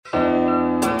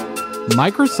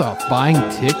Microsoft buying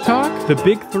TikTok, the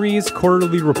Big Three's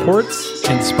quarterly reports,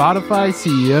 and Spotify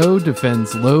CEO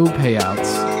defends low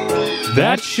payouts.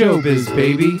 That's showbiz,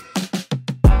 baby.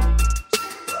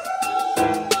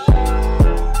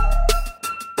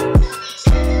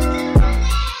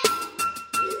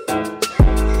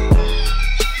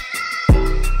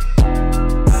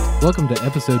 Welcome to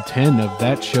episode 10 of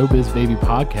That Showbiz Baby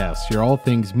podcast, your all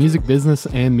things music, business,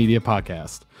 and media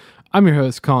podcast. I'm your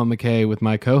host, Colin McKay, with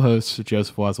my co-host,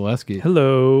 Joseph Wazaleski.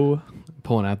 Hello.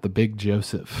 Pulling out the big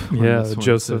Joseph. Yeah,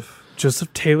 Joseph.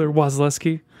 Joseph Taylor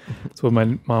Wazaleski. That's what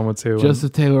my mom would say.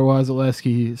 Joseph Taylor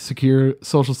Wazaleski,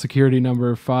 social security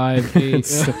number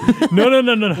 58.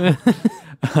 No.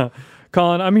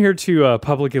 Colin, I'm here to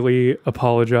publicly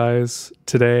apologize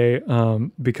today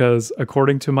because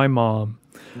according to my mom,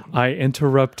 I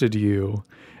interrupted you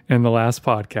in the last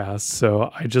podcast,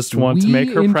 so I just want to make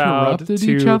her proud. We interrupted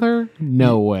each other?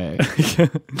 No way.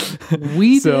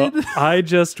 We did? I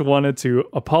just wanted to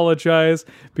apologize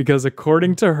because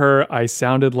according to her, I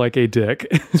sounded like a dick.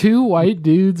 Two white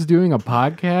dudes doing a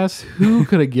podcast? Who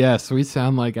could have guessed? We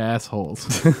sound like assholes.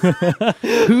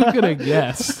 Who could have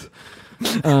guessed?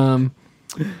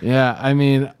 Yeah, I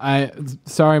mean,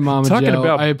 sorry, Mama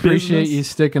Joe. I appreciate you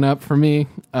sticking up for me,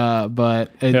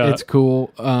 but it's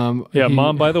cool.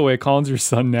 Mom, by the way, Colin's your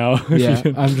son now. Yeah,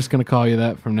 I'm just going to call you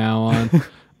that from now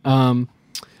on.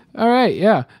 All right,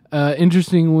 yeah.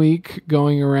 Interesting week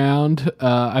going around.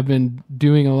 I've been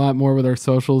doing a lot more with our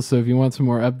socials, so if you want some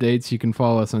more updates, you can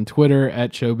follow us on Twitter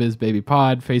at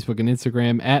ShowBizBabyPod, Facebook and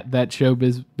Instagram at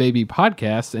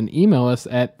ThatShowBizBabyPodcast, and email us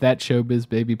at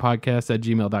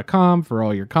ThatShowBizBabyPodcast@gmail.com for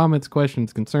all your comments,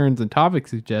 questions, concerns, and topic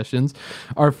suggestions.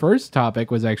 Our first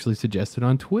topic was actually suggested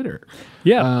on Twitter.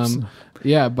 Yeah.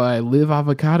 Yeah, by Live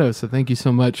Avocado. So thank you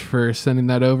so much for sending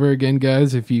that over. Again,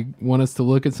 guys, if you want us to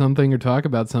look at something or talk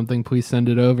about something, please send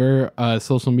it over,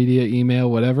 social media,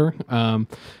 email, whatever.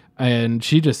 And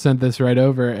she just sent this right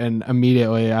over, and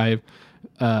immediately I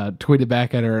tweeted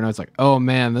back at her, and I was like, oh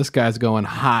man, this guy's going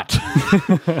hot.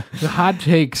 The hot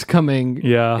takes coming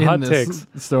hot takes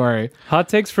story. Hot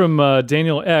takes from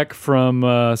Daniel Ek from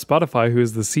Spotify, who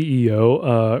is the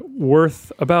CEO,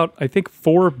 worth about, I think,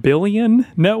 $4 billion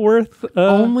net worth.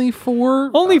 Only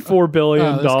 $4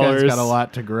 billion. This guy's got a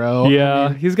lot to grow. Yeah, I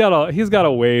mean, he's got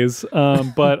a ways.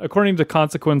 But according to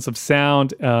Consequence of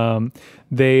Sound,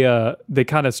 they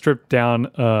kind of stripped down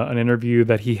an interview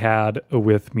that he had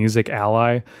with Music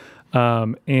Ally.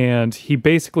 And he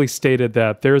basically stated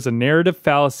that there's a narrative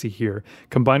fallacy here,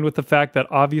 combined with the fact that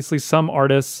obviously some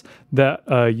artists that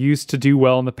used to do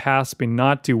well in the past may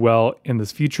not do well in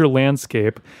this future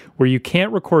landscape, where you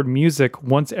can't record music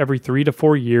once every 3 to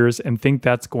 4 years and think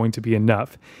that's going to be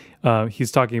enough.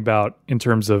 He's talking about in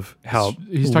terms of how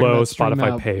low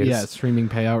Spotify pays. Yeah, streaming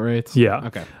payout rates. Yeah.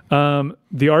 Okay.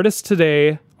 The artists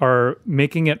today are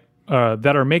making it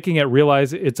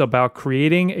realize it's about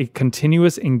creating a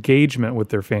continuous engagement with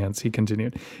their fans, he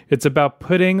continued. It's about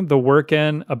putting the work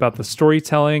in, about the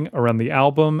storytelling around the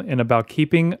album, and about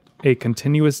keeping a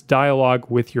continuous dialogue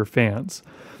with your fans.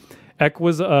 Ek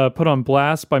was put on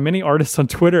blast by many artists on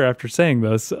Twitter after saying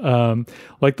this,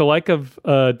 like of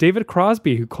David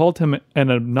Crosby, who called him an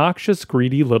obnoxious,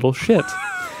 greedy little shit.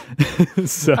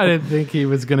 So, I didn't think he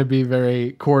was going to be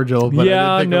very cordial, but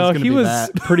he was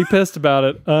pretty pissed about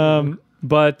it.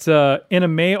 But in a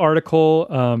May article,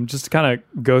 just to kind of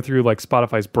go through like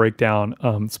Spotify's breakdown,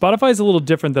 Spotify is a little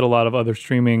different than a lot of other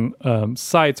streaming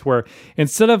sites, where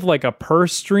instead of like a per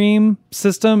stream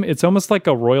system, it's almost like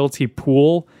a royalty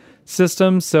pool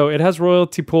system. So it has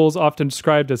royalty pools often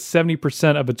described as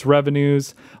 70% of its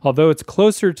revenues, although it's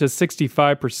closer to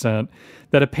 65%,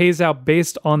 that it pays out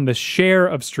based on the share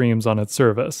of streams on its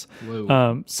service.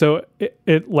 So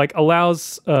it like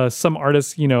allows some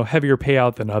artists, heavier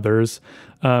payout than others.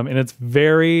 And it's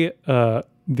very,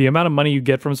 the amount of money you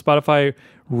get from Spotify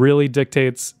really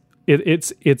dictates,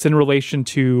 it's in relation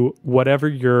to whatever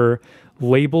your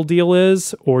label deal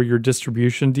is, or your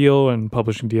distribution deal and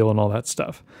publishing deal and all that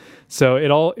stuff. So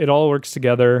it all works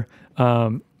together.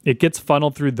 It gets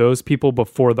funneled through those people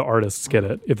before the artists get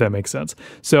it, if that makes sense.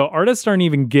 So artists aren't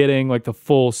even getting like the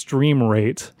full stream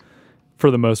rate for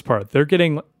the most part. They're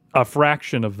getting a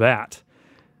fraction of that,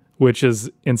 which is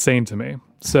insane to me.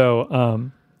 So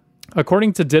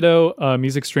according to Ditto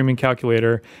Music Streaming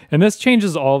Calculator, and this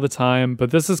changes all the time,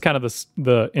 but this is kind of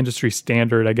the industry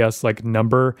standard, I guess, like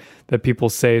number that people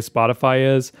say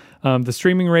Spotify is. The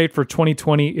streaming rate for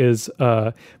 2020 is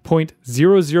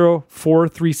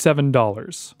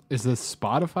 $0.00437. Is this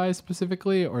Spotify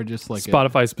specifically, or just like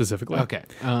Spotify specifically? Okay.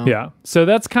 Yeah. So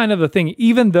that's kind of the thing.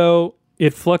 Even though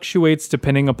it fluctuates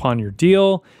depending upon your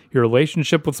deal, your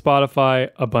relationship with Spotify,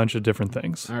 a bunch of different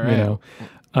things. All right.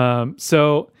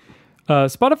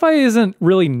 Spotify isn't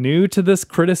really new to this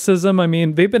criticism. I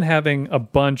mean, they've been having a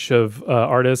bunch of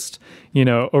artists,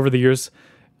 over the years.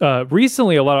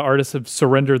 Recently, a lot of artists have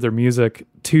surrendered their music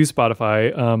to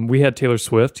Spotify. We had Taylor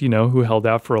Swift, who held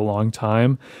out for a long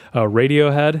time.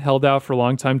 Radiohead held out for a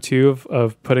long time too,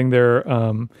 of putting their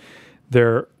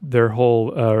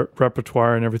whole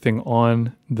repertoire and everything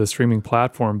on the streaming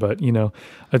platform. But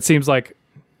it seems like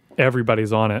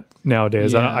everybody's on it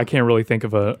nowadays. Yeah. I can't really think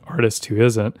of an artist who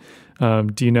isn't.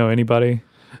 Do you know anybody?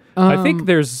 I think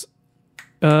there's.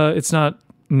 It's not.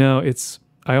 No, it's.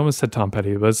 I almost said Tom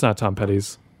Petty, but it's not Tom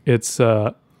Petty's. It's.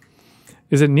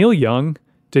 Is it Neil Young?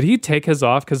 Did he take his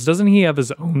off? Because doesn't he have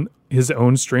his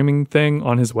own streaming thing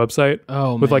on his website?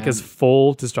 Oh, with like man. his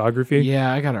full discography.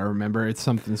 Yeah, I gotta remember. It's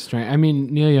something strange. I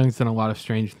mean, Neil Young's done a lot of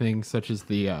strange things, such as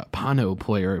the Pano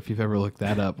player, if you've ever looked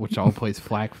that up, which all plays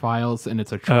FLAC files, and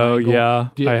it's a triangle. Oh yeah,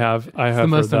 I have. It's the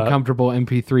most heard that. uncomfortable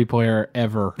MP3 player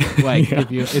ever. Like,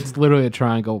 it's literally a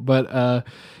triangle. But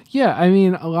yeah, I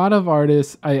mean, a lot of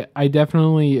artists. I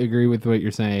definitely agree with what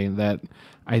you're saying. That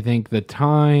I think the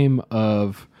time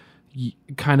of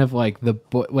kind of like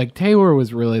Taylor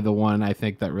was really the one I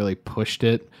think that really pushed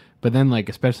it. But then like,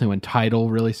 especially when Tidal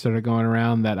really started going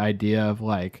around, that idea of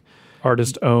like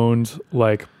artist owned,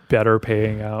 like better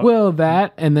paying out. Well,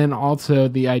 that, and then also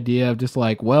the idea of just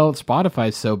like, well,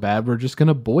 Spotify's so bad, we're just going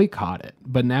to boycott it.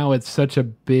 But now it's such a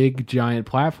big, giant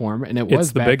platform, and it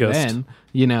was the back biggest. then,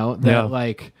 that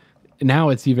like now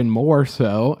it's even more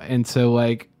so. And so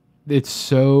like, it's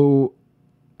so,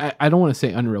 I don't want to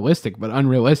say unrealistic, but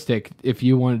unrealistic if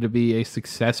you wanted to be a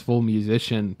successful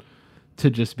musician to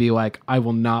just be like, I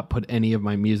will not put any of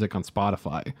my music on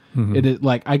Spotify. Mm-hmm. It is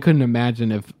like, I couldn't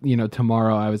imagine if,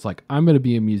 tomorrow I was like, I'm going to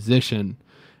be a musician,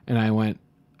 and I went,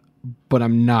 but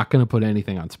I'm not going to put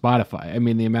anything on Spotify. I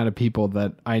mean, the amount of people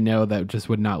that I know that just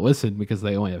would not listen because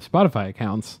they only have Spotify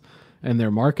accounts and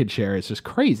their market share is just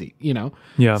crazy,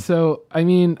 Yeah. So, I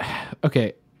mean,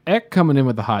 okay. Eck coming in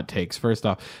with the hot takes. First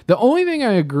off, the only thing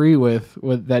I agree with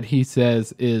that he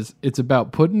says is it's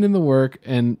about putting in the work.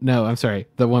 And no, I'm sorry,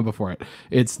 the one before it.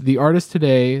 It's the artists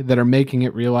today that are making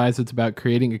it realize it's about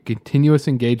creating a continuous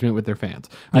engagement with their fans.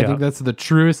 I think that's the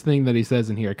truest thing that he says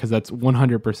in here, because that's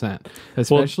 100%,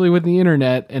 especially with the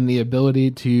internet and the ability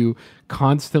to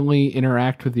constantly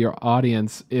interact with your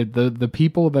audience. The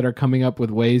people that are coming up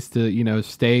with ways to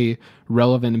stay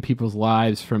relevant in people's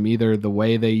lives, from either the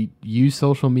way they use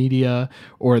social media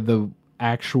or the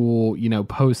actual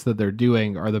posts that they're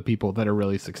doing, are the people that are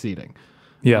really succeeding.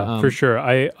 Yeah, for sure.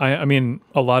 I mean,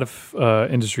 a lot of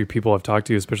industry people I've talked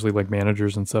to, especially like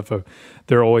managers and stuff,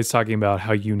 they're always talking about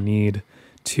how you need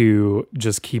to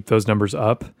just keep those numbers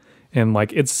up. And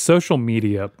like, it's social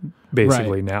media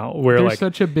basically now, where there's like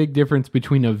such a big difference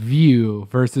between a view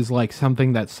versus like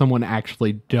something that someone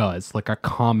actually does, like a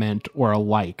comment or a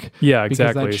like. Yeah,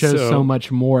 exactly. Because that shows so much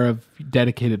more of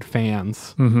dedicated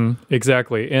fans. Mm-hmm,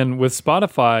 exactly. And with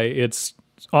Spotify, it's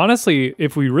honestly,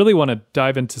 if we really want to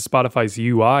dive into Spotify's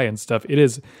UI and stuff, it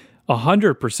is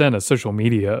 100% a social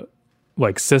media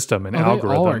like system and algorithm.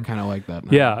 They all are kind of like that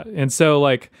now. Yeah. And so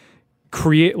like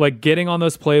getting on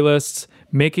those playlists,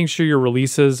 making sure your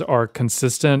releases are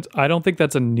consistent. I don't think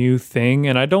that's a new thing,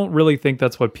 and I don't really think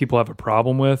that's what people have a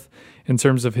problem with in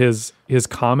terms of his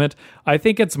comment. I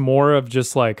think it's more of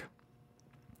just like,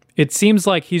 it seems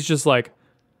like he's just like,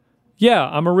 yeah,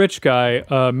 I'm a rich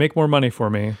guy, make more money for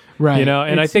me. Right.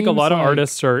 And I think a lot of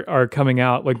artists are coming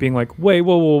out like being like, wait,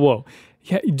 whoa.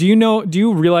 Yeah, do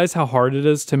you realize how hard it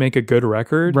is to make a good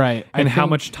record? Right. And how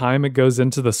much time it goes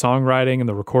into the songwriting and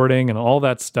the recording and all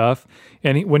that stuff.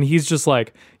 And when he's just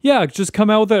like, yeah, just come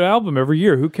out with an album every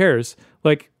year. Who cares?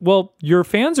 Like, well, your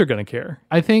fans are going to care.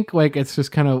 I think like it's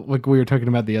just kind of like we were talking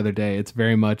about the other day. It's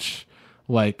very much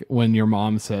like when your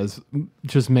mom says,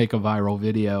 just make a viral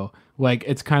video. Like,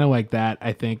 it's kind of like that,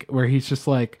 I think, where he's just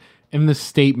like, in the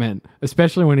statement,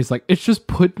 especially when he's like, it's just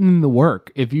putting in the work.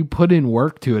 If you put in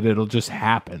work to it, it'll just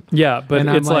happen. Yeah, but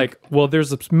it's like, well,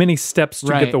 there's many steps to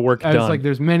get the work done. It's like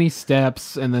there's many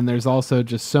steps, and then there's also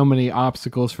just so many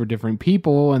obstacles for different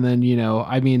people. And then,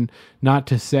 I mean, not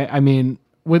to say, I mean,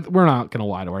 we're not going to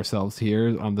lie to ourselves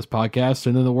here on this podcast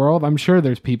and in the world. I'm sure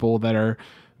there's people that are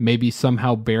maybe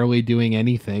somehow barely doing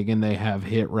anything and they have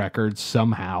hit records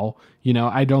somehow.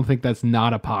 I don't think that's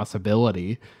not a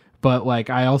possibility. But like,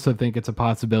 I also think it's a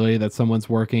possibility that someone's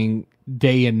working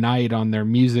day and night on their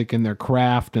music and their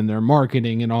craft and their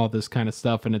marketing and all this kind of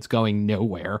stuff, and it's going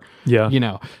nowhere.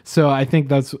 Yeah. So I think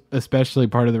that's especially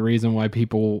part of the reason why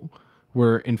people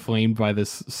were inflamed by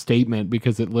this statement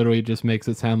because it literally just makes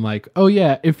it sound like, oh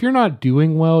yeah, if you're not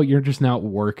doing well, you're just not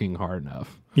working hard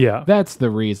enough. Yeah. That's the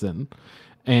reason.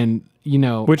 And,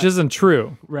 which isn't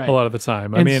true right. a lot of the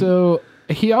time. So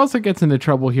he also gets into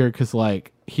trouble here because,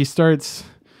 like, he starts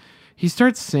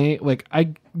saying, like,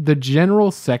 the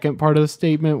general second part of the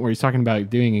statement where he's talking about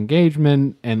doing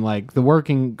engagement and, like, the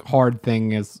working hard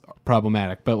thing is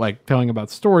problematic, but, like, telling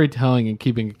about storytelling and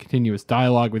keeping a continuous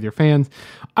dialogue with your fans,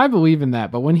 I believe in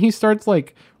that. But when he starts,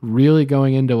 like, really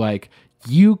going into, like,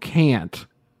 you can't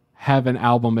have an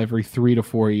album every 3 to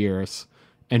 4 years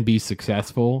and be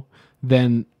successful,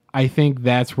 then I think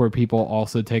that's where people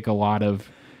also take a lot of...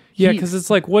 Yeah, because it's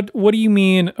like, what do you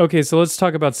mean? Okay, so let's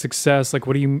talk about success. Like,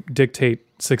 what do you dictate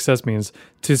success means?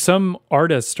 To some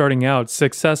artists starting out,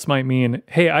 success might mean,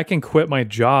 hey, I can quit my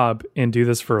job and do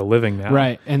this for a living now.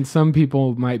 Right, and some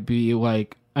people might be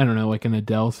like, I don't know, like an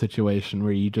Adele situation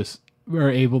where you just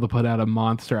are able to put out a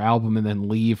monster album and then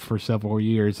leave for several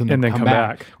years and then come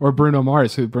back. Or Bruno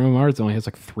Mars, who Bruno Mars only has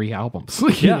like 3 albums.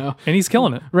 And he's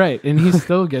killing it. Right, and he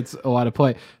still gets a lot of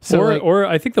play. So or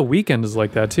I think The Weeknd is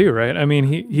like that too, right? I mean,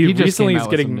 he recently is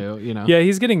getting new, Yeah,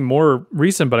 he's getting more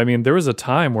recent, but I mean, there was a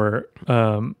time where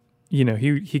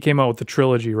he came out with the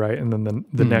trilogy, right? And then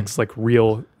the next like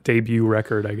real debut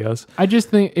record, I guess. I just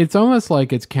think it's almost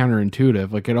like it's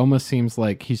counterintuitive. Like, it almost seems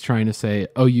like he's trying to say,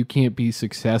 oh, you can't be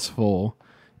successful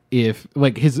if,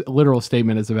 like, his literal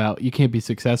statement is about, you can't be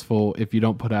successful if you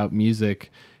don't put out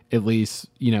music at least,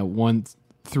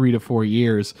 3 to 4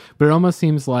 years. But it almost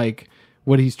seems like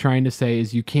what he's trying to say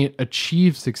is you can't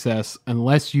achieve success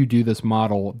unless you do this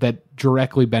model that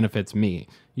directly benefits me.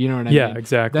 You know what I mean? Yeah,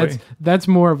 exactly. That's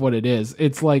more of what it is.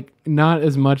 It's like not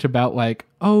as much about like,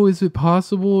 oh, is it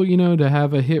possible, to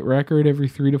have a hit record every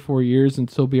 3 to 4 years and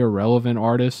still be a relevant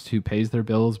artist who pays their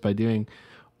bills by doing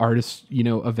artist,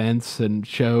 events and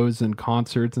shows and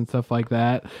concerts and stuff like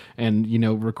that, and,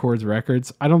 records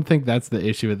records. I don't think that's the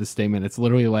issue with the statement. It's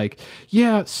literally like,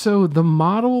 yeah, so the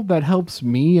model that helps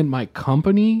me and my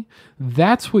company,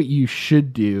 that's what you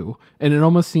should do. And it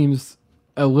almost seems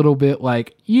a little bit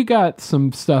like you got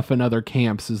some stuff in other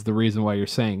camps is the reason why you're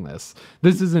saying this.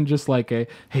 This isn't just like a,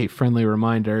 hey, friendly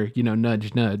reminder,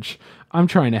 nudge, nudge. I'm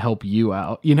trying to help you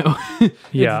out, It's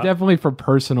definitely for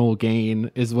personal gain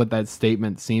is what that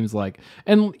statement seems like.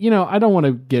 And, I don't want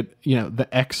to get, the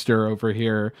extra over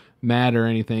here mad or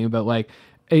anything, but like,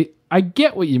 I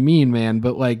get what you mean, man,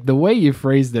 but like the way you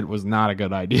phrased it was not a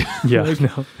good idea. Yeah,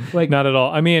 not at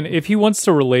all. I mean, if he wants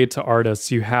to relate to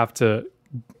artists, you have to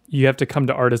come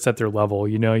to artists at their level.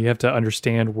 You have to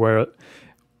understand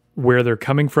where they're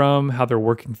coming from, how they're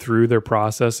working through their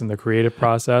process and the creative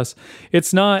process.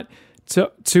 It's not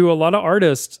to a lot of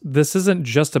artists, this isn't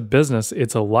just a business,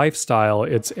 it's a lifestyle,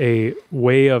 it's a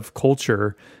way of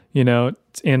culture,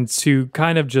 and to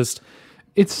kind of just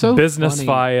it's so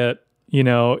businessify it,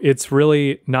 it's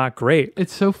really not great.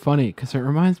 It's so funny because it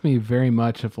reminds me very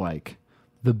much of like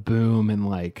the boom and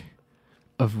like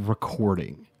of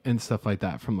recording and stuff like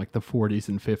that from like the 40s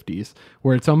and 50s,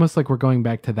 where it's almost like we're going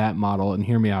back to that model. And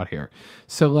hear me out here.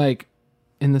 So like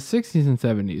in the 60s and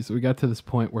 70s, we got to this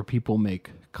point where people make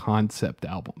concept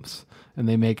albums, and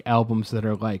they make albums that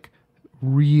are like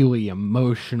really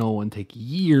emotional and take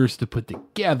years to put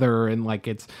together, and like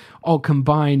it's all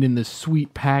combined in this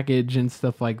sweet package and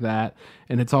stuff like that.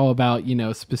 And it's all about,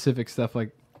 specific stuff like,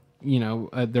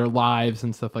 their lives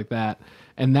and stuff like that.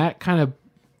 And that kind of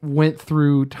went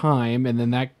through time, and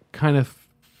then that kind of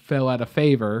fell out of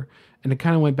favor, and it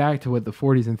kind of went back to what the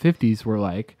 40s and 50s were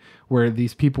like, where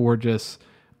these people were just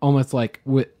almost like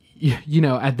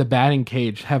at the batting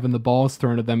cage having the balls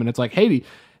thrown at them, and it's like, hey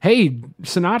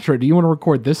Sinatra, do you want to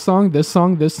record this song, and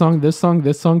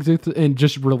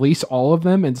just release all of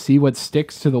them and see what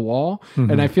sticks to the wall? Mm-hmm.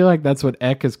 And I feel like that's what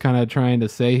Eck is kind of trying to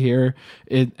say here.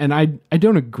 And I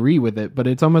don't agree with it, but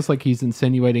it's almost like he's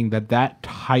insinuating that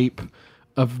type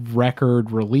of record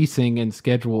releasing and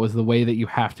schedule is the way that you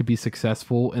have to be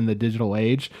successful in the digital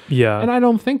age. Yeah. And I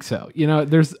don't think so.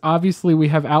 There's obviously, we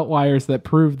have outliers that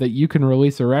prove that you can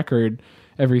release a record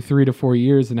every 3 to 4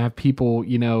 years and have people,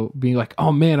 being like,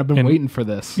 oh man, I've been waiting for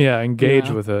this. Yeah. Engage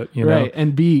with it, Right.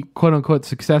 And be quote unquote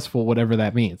successful, whatever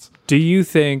that means. Do you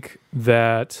think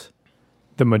that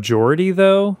the majority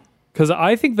though, because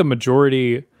I think the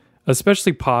majority,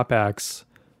 especially pop acts,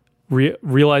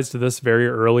 realized this very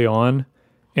early on,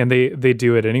 and they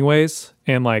do it anyways.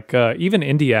 And like even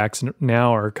indie acts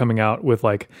now are coming out with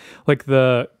like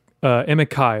the Emmett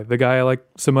Kai, the guy I like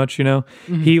so much,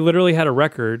 mm-hmm. He literally had a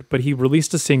record, but he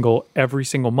released a single every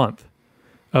single month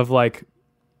of like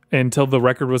until the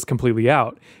record was completely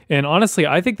out. And honestly,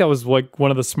 I think that was like one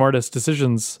of the smartest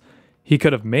decisions he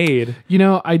could have made.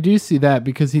 I do see that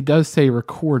because he does say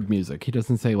record music. He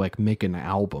doesn't say like make an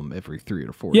album every 3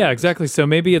 to 4 Yeah, years. exactly. So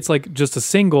maybe it's like just a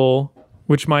single,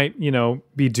 which might,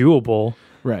 be doable.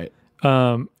 Right.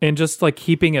 And just like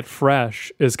keeping it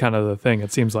fresh is kind of the thing,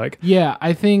 it seems like. Yeah,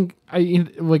 I think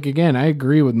again, I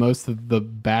agree with most of the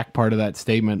back part of that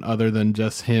statement, other than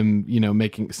just him,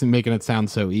 making it sound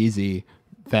so easy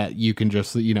that you can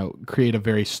just, create a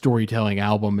very storytelling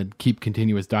album and keep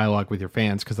continuous dialogue with your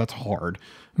fans, because that's hard.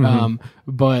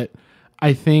 But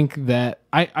I think that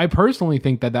I personally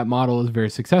think that model is very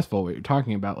successful. What you're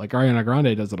talking about, like Ariana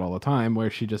Grande does it all the time, where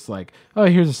she just like, oh,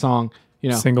 here's a song.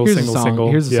 Single, here's single, a song, single.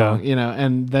 here's a song,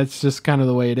 and that's just kind of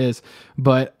the way it is.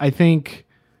 But I think,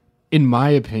 in my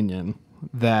opinion,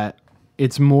 that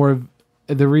it's more of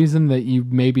the reason that you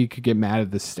maybe could get mad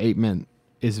at this statement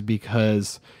is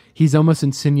because he's almost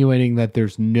insinuating that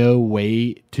there's no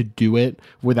way to do it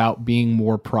without being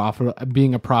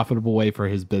being a profitable way for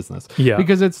his business. Yeah.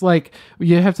 Because it's like,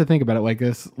 you have to think about it like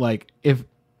this, like if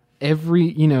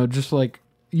every, just like,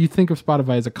 you think of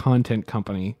Spotify as a content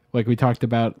company, like we talked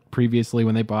about previously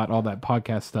when they bought all that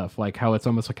podcast stuff, like how it's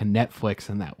almost like a Netflix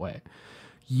in that way.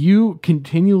 You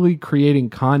continually creating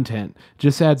content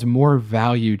just adds more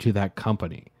value to that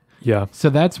company. Yeah. So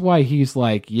that's why he's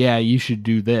like, yeah, you should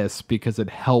do this, because it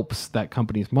helps that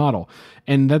company's model.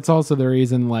 And that's also the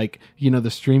reason, like,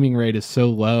 the streaming rate is so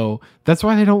low. That's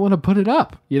why they don't want to put it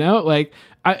up, like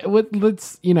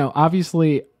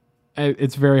obviously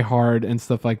it's very hard and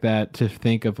stuff like that to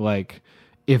think of like,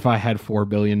 if I had $4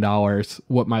 billion,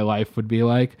 what my life would be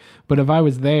like. But if I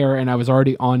was there and I was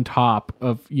already on top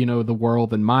of, the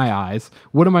world in my eyes,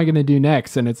 what am I going to do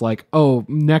next? And it's like, oh,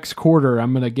 next quarter,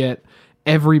 I'm going to get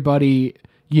everybody,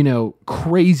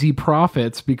 crazy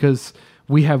profits because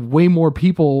we have way more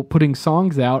people putting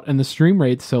songs out and the stream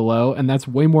rate's so low. And that's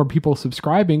way more people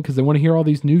subscribing because they want to hear all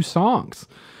these new songs.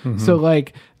 So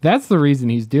like, that's the reason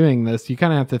he's doing this. You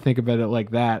kind of have to think about it like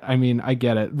that. I mean, I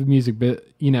get it. The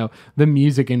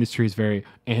music industry is very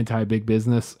anti-big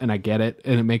business, and I get it.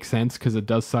 And it makes sense because it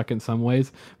does suck in some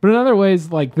ways. But in other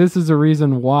ways, like, this is a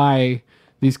reason why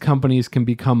these companies can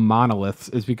become monoliths,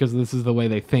 is because this is the way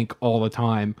they think all the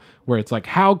time, where it's like,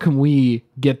 how can we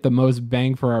get the most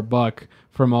bang for our buck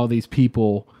from all these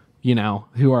people,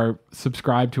 who are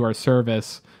subscribed to our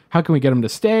service? How can we get them to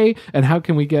stay? And how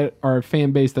can we get our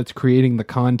fan base that's creating the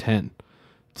content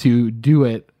to do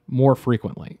it more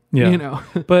frequently? Yeah.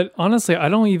 But honestly, I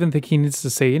don't even think he needs to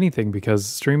say anything because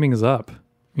streaming is up.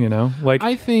 Like,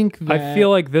 I feel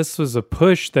like this was a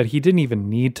push that he didn't even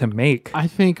need to make. I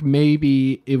think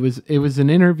maybe it was an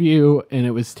interview, and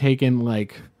it was taken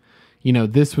like,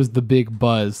 this was the big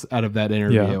buzz out of that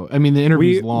interview. Yeah. I mean, the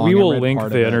interview's long. We will link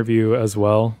the interview as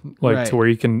well, like to where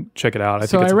you can check it out. I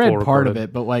think it's read part of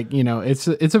it, but like, it's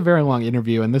a very long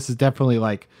interview, and this is definitely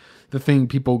like the thing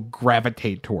people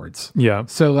gravitate towards. Yeah.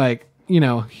 So like,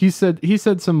 he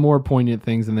said some more poignant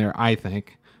things in there, I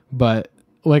think, but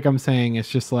like I'm saying, it's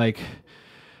just like,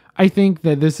 I think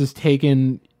that this is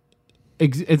taken,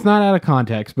 it's not out of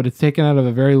context, but it's taken out of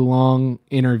a very long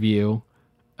interview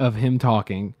of him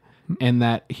talking. And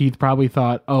that he probably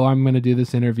thought, oh, I'm going to do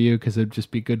this interview because it'd just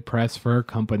be good press for our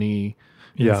company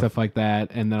and stuff like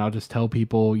that. And then I'll just tell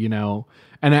people,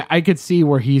 and I could see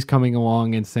where he's coming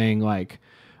along and saying like,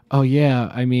 oh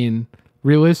yeah, I mean,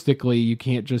 realistically, you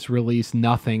can't just release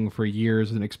nothing for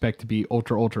years and expect to be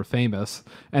ultra famous.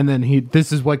 And then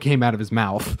this is what came out of his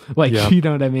mouth. Like, you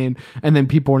know what I mean? And then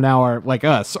people now are like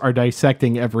us are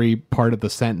dissecting every part of the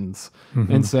sentence.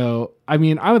 And so, I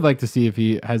mean, I would like to see if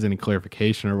he has any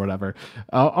clarification or whatever.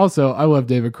 Also, I love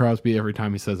David Crosby every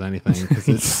time he says anything because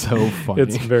it's so funny.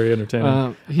 It's very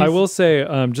entertaining. I will say,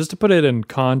 just to put it in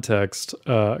context,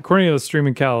 according to the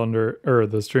streaming calendar or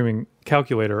the streaming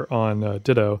calculator on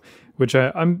Ditto, which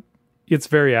it's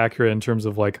very accurate in terms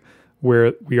of like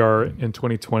where we are in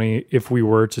 2020 if we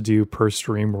were to do per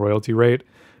stream royalty rate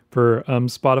for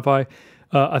Spotify.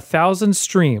 1,000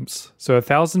 streams, so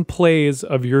 1,000 plays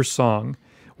of your song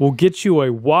will get you a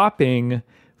whopping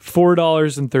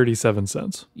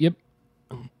 $4.37. Yep.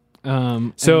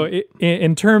 So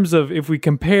in terms of if we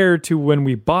compare to when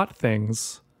we bought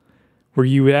things, where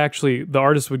you would actually, the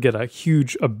artist would get a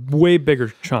way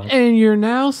bigger chunk. And you're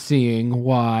now seeing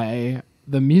why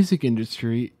the music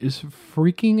industry is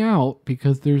freaking out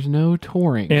because there's no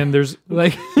touring. And there's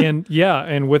like,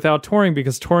 and without touring,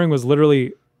 because touring was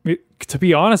literally, to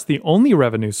be honest, the only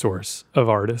revenue source of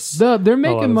artists. They're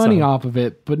making money off of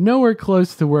it, but nowhere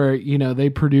close to where, they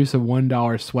produce a $1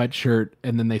 sweatshirt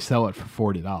and then they sell it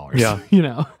for $40.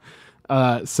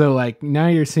 Yeah. So like now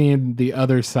you're seeing the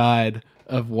other side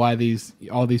of why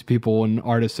all these people and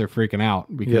artists are freaking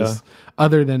out, because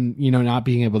other than, not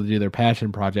being able to do their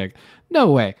passion project,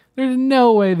 there's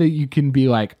no way that you can be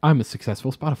like, I'm a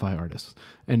successful Spotify artist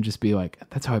and just be like,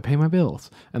 that's how I pay my bills,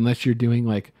 unless you're doing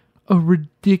like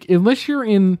unless you're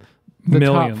in the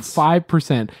millions. top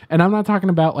 5%. And I'm not talking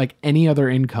about like any other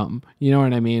income. You know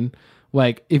what I mean?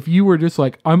 Like, if you were just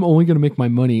like, I'm only going to make my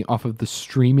money off of the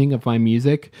streaming of my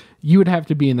music, you would have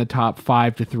to be in the top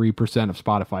 5 to 3% of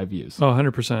Spotify views. Oh,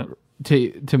 100%.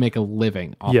 To make a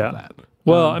living off of that.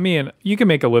 Well, I mean, you can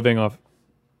make a living off,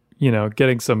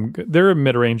 getting there are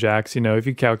mid-range acts, if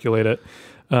you calculate it.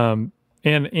 And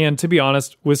to be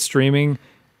honest, with streaming,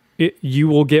 you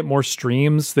will get more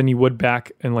streams than you would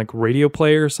back in like radio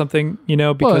play or something,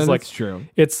 because that's true.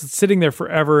 It's sitting there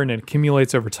forever and it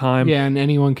accumulates over time. Yeah, and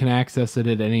anyone can access it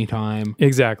at any time.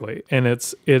 Exactly. And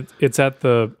it's at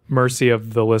the mercy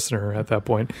of the listener at that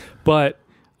point. But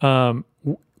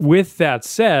with that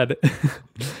said,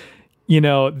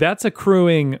 that's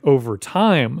accruing over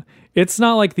time. It's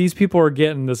not like these people are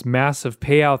getting this massive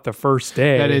payout the first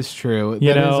day. That is true.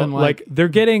 Like they're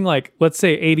getting like, let's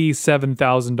say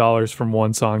 $87,000 from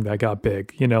one song that got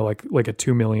big, like a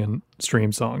 2 million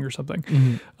stream song or something.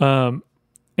 Mm-hmm.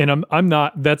 And I'm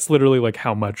not, that's literally like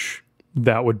how much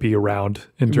that would be around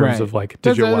in terms of like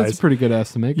digit wise. That's a pretty good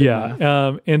estimate.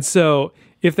 Yeah. And so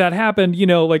if that happened,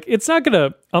 like it's not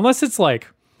gonna, unless it's like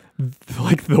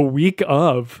the week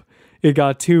of it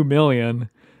got 2 million.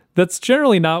 That's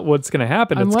generally not what's going to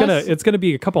happen. It's going to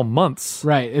be a couple months.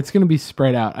 Right. It's going to be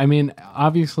spread out. I mean,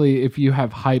 obviously, if you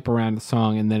have hype around a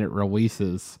song and then it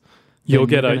releases, you'll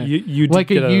get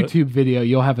YouTube video.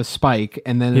 You'll have a spike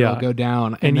and then it'll go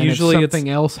down. And then usually if something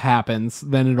else happens,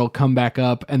 then it'll come back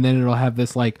up, and then it'll have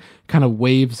this like kind of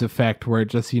waves effect where it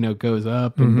just, goes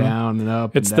up and down and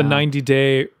up. It's the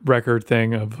 90-day record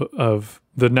thing of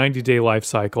the 90-day life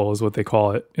cycle is what they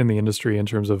call it in the industry, in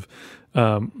terms of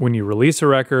when you release a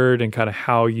record and kind of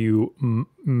how you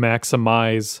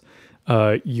maximize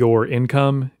your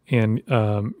income and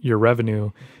your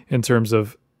revenue in terms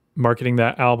of marketing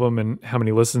that album and how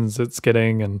many listens it's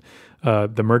getting and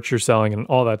the merch you're selling and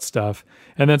all that stuff.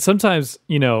 And then sometimes,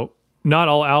 not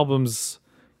all albums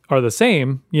are the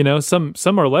same.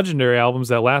 Some are legendary albums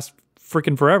that last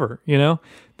freaking forever,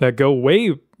 that go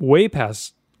way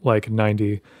past like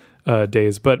 90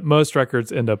 days, but most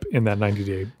records end up in that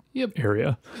 90-day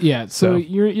area. Yeah, so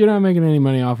you're not making any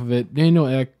money off of it. Daniel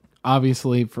Ek,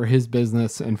 obviously, for his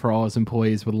business and for all his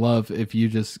employees, would love if you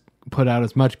just put out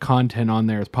as much content on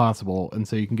there as possible, and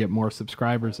so you can get more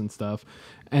subscribers and stuff.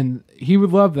 And he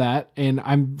would love that. And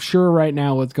I'm sure right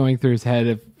now what's going through his head,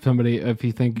 if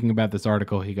he's thinking about this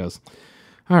article, he goes,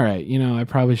 all right, I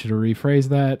probably should have rephrased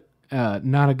that.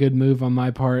 Not a good move on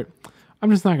my part. I'm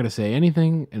just not going to say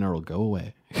anything, and it'll go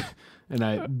away. And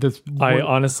I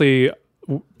honestly,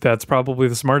 that's probably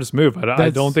the smartest move.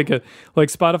 I don't think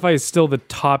Spotify is still the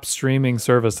top streaming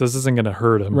service. This isn't going to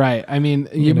hurt him. Right. I mean,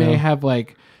 you may have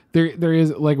like, there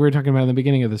is, like we were talking about in the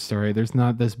beginning of the story, there's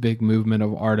not this big movement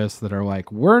of artists that are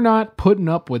like, we're not putting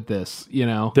up with this,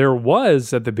 There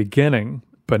was at the beginning,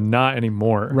 but not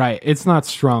anymore. Right. It's not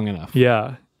strong enough.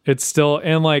 Yeah. It's still,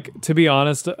 and like, to be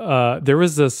honest, there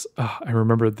was this, I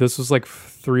remember this was like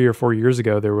 3 or 4 years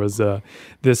ago. There was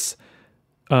this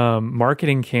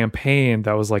marketing campaign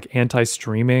that was like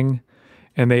anti-streaming,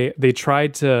 and they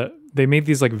made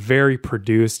these like very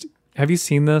produced, have you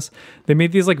seen this? They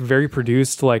made these like very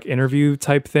produced like interview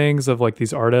type things of like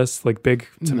these artists, like big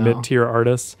to mid-tier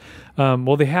artists.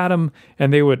 Well, they had them,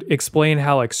 and they would explain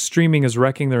how like streaming is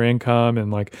wrecking their income,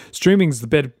 and like streaming's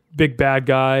the big bad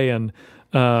guy, and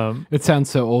it sounds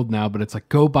so old now, but it's like,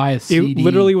 go buy a CD. It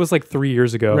literally was like 3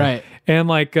 years ago. Right. And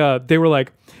like, they were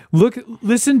like,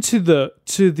 listen to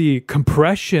the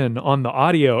compression on the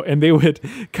audio. And they would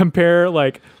compare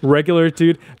like regular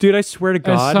dude, I swear to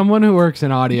God. As someone who works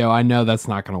in audio, I know that's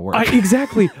not going to work.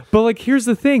 Exactly. But like, here's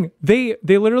the thing. They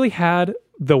literally had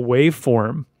the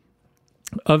waveform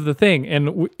of the thing.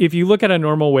 And if you look at a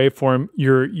normal waveform,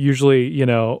 you're usually,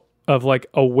 of like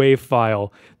a wave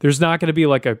file, there's not going to be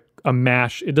like a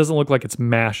mash. It doesn't look like it's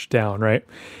mashed down, right?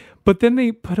 But then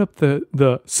they put up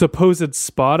the supposed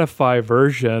Spotify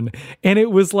version, and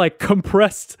it was like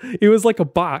compressed. It was like a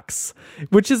box,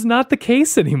 which is not the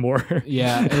case anymore.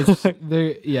 Yeah, it's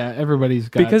everybody's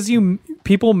got, because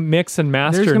people mix and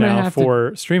master now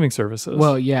for streaming services.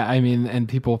 Well, yeah, I mean, and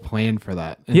people plan for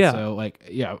that. And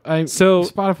so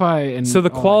Spotify and so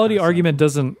the quality argument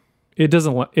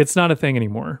it's not a thing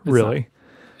anymore, really.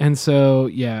 And so,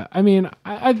 yeah, I mean,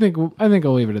 I think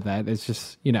I'll leave it at that. It's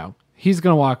just, he's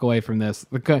going to walk away from this.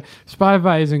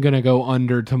 Spotify isn't going to go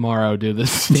under tomorrow to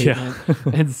this statement.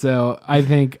 And so I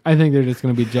think they're just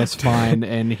going to be just fine.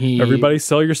 And everybody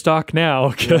sell your stock now.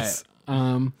 Because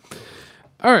all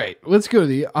right, let's go to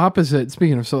the opposite.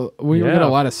 Speaking of, we got a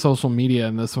lot of social media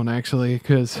in this one, actually,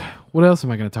 because what else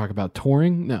am I going to talk about?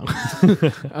 Touring? No.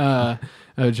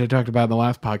 Which I talked about in the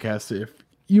last podcast, if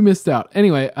you missed out.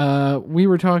 Anyway, we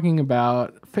were talking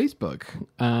about Facebook.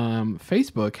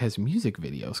 Facebook has music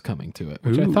videos coming to it,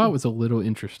 which I thought was a little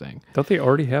interesting. Don't they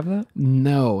already have that?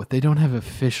 No, they don't have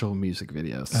official music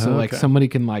videos. So, like, somebody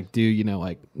can, like, do,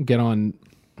 like, get on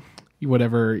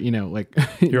whatever, like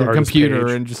their computer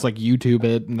page and just like YouTube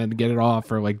it and then get it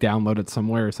off or like download it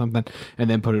somewhere or something and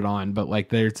then put it on. But like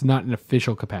there's not an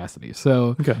official capacity.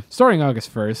 So starting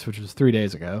August 1st, which was 3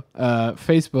 days ago,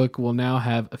 Facebook will now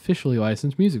have officially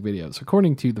licensed music videos.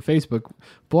 According to the Facebook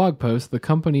blog post, the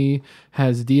company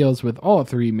has deals with all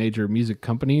three major music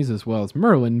companies as well as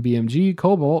Merlin, BMG,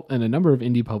 Cobalt, and a number of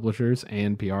indie publishers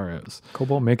and PROs.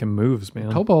 Cobalt making moves,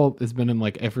 man. Cobalt has been in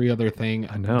like every other thing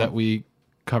that we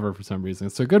cover for some reason.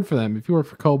 So good for them. If you work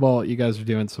for Cobalt, you guys are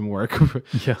doing some work.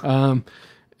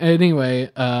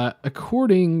 Anyway,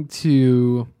 according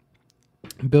to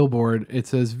Billboard, it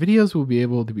says videos will be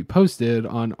able to be posted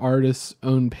on artists'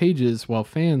 own pages while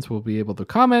fans will be able to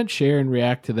comment, share, and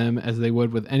react to them as they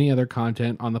would with any other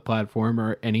content on the platform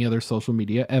or any other social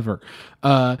media ever.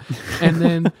 And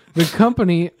then the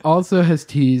company also has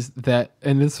teased that,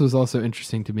 and this was also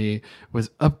interesting to me, was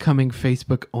upcoming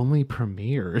Facebook-only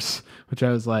premieres, which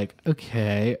I was like,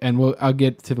 okay. And I'll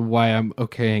get to why I'm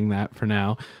okaying that for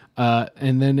now.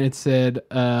 And then it said,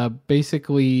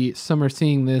 basically, some are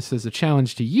seeing this as a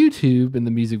challenge to YouTube in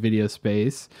the music video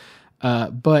space.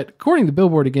 But according to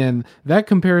Billboard, again, that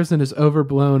comparison is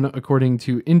overblown according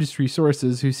to industry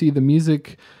sources who see the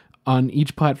music on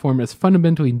each platform as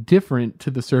fundamentally different to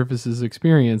the service's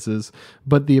experiences.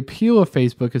 But the appeal of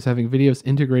Facebook is having videos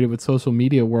integrated with social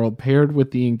media world paired with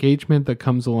the engagement that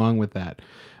comes along with that.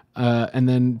 And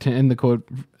then to end the quote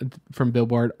from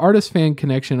Billboard, artist-fan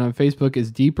connection on Facebook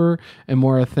is deeper and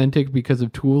more authentic because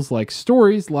of tools like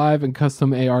stories, live, and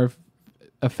custom AR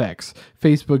effects.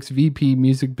 Facebook's VP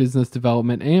Music Business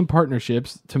Development and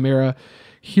Partnerships, Tamara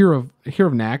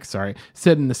Hirovnak,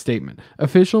 said in the statement,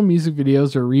 official music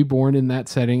videos are reborn in that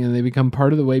setting and they become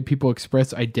part of the way people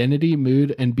express identity,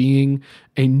 mood, and being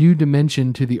a new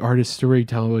dimension to the artist's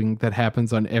storytelling that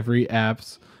happens on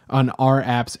our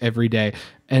apps every day.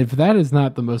 And if that is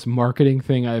not the most marketing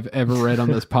thing I've ever read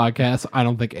on this podcast, I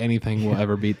don't think anything will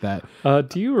ever beat that.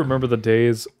 Do you remember the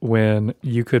days when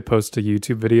you could post a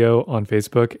YouTube video on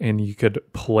Facebook and you could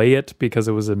play it because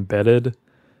it was embedded?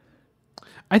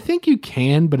 I think you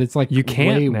can, but it's like you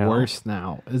can't way now. Worse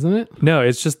now, isn't it? No,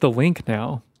 it's just the link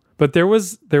now. But there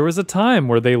was a time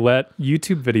where they let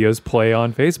YouTube videos play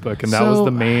on Facebook, and that was the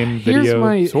main video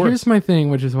source. Here's my thing,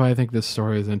 which is why I think this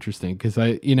story is interesting, because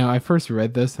I first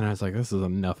read this and I was like, this is a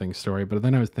nothing story, but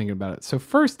then I was thinking about it. So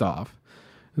first off,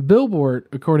 Billboard,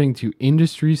 according to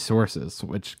industry sources,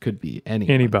 which could be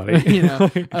anybody,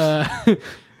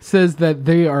 says that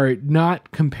they are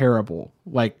not comparable,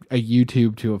 like a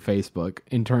YouTube to a Facebook,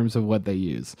 in terms of what they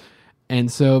use.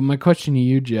 And so my question to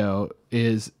you, Joe,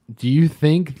 is do you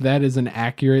think that is an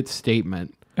accurate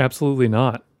statement? Absolutely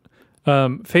not.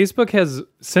 Facebook has,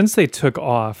 since they took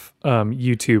off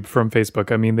YouTube from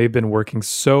Facebook, I mean, they've been working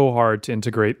so hard to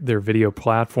integrate their video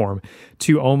platform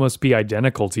to almost be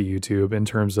identical to YouTube in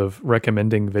terms of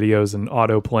recommending videos and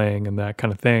auto playing and that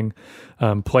kind of thing,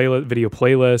 video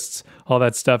playlists, all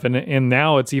that stuff. And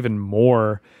now it's even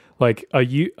more. Like a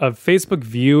Facebook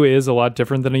view is a lot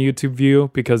different than a YouTube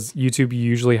view because YouTube, you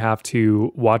usually have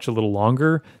to watch a little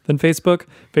longer than Facebook.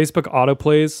 Facebook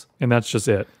autoplays, and that's just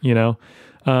it,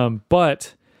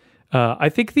 But I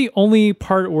think the only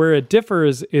part where it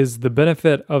differs is the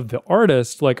benefit of the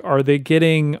artist. Like, are they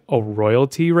getting a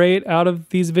royalty rate out of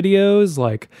these videos?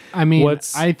 Like, I mean,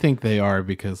 I think they are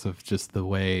because of just the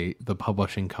way the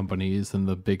publishing companies and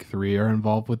the big three are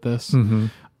involved with this.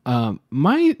 Mm-hmm.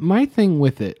 My thing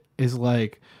with it is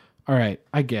like, all right,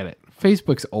 I get it.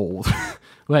 Facebook's old.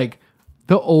 Like,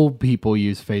 the old people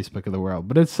use Facebook in the world,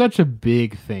 but it's such a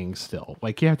big thing still.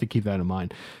 Like, you have to keep that in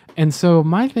mind. And so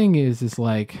my thing is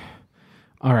like,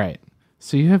 all right,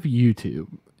 so you have YouTube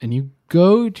and you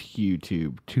go to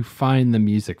YouTube to find the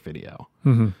music video.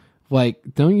 Mm-hmm.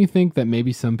 Like, don't you think that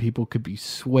maybe some people could be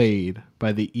swayed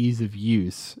by the ease of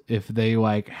use if they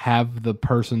like have the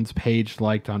person's page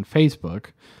liked on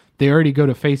Facebook? They already go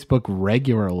to Facebook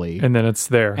regularly. And then it's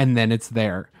there.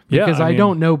 Because I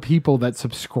don't know people that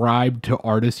subscribe to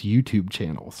artists' YouTube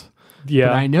channels. Yeah.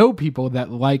 But I know people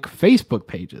that like Facebook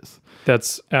pages.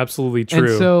 That's absolutely true.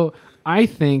 And so I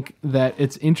think that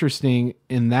it's interesting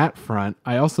in that front.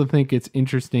 I also think it's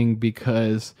interesting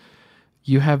because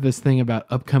you have this thing about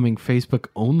upcoming Facebook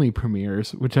only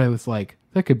premieres, which I was like,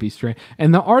 that could be strange.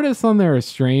 And the artists on there are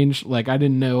strange. Like, I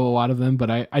didn't know a lot of them, but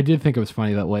I did think it was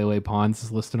funny that Lele Pons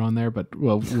is listed on there, but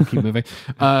well, we'll keep moving.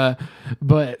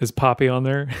 But Is Poppy on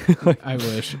there? I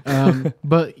wish.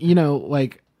 But you know,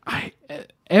 like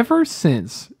ever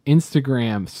since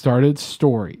Instagram started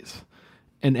stories,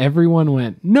 and everyone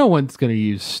went, no one's going to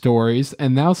use stories.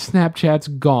 And now Snapchat's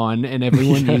gone and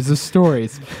everyone uses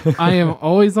stories. I am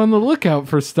always on the lookout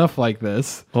for stuff like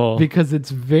this because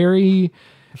it's very...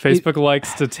 Facebook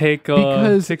likes to take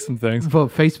some things. Well,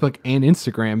 Facebook and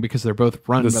Instagram, because they're both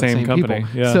run by the same company.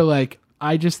 People. Yeah. So like,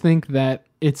 I just think that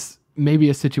it's maybe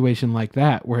a situation like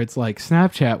that where it's like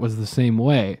Snapchat was the same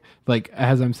way. Like,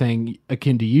 as I'm saying,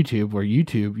 akin to YouTube, where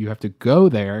YouTube, you have to go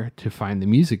there to find the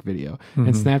music video.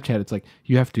 And Snapchat, it's like,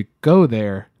 you have to go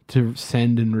there to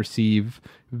send and receive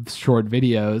short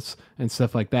videos and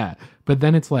stuff like that. But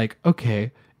then it's like,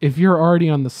 okay, if you're already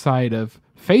on the side of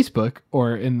Facebook,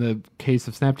 or in the case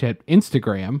of Snapchat,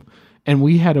 Instagram, and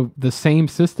we had the same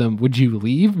system, would you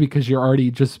leave because you're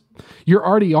already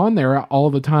on there all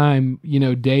the time, you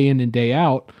know, day in and day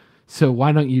out? So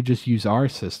why don't you just use our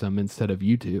system instead of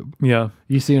YouTube? Yeah.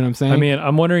 You see what I'm saying? I mean,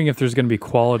 I'm wondering if there's going to be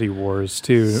quality wars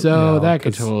too. So that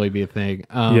could totally be a thing.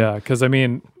 Yeah, because I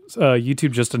mean,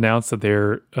 YouTube just announced that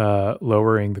they're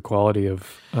lowering the quality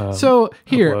of so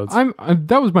here uploads.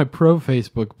 that was my pro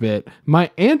Facebook bit.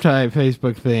 My anti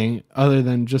Facebook thing, other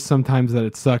than just sometimes that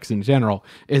it sucks in general,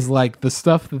 is like the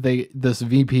stuff that this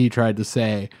VP tried to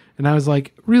say, and I was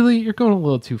like, really, you're going a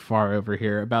little too far over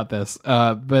here about this.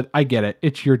 But I get it.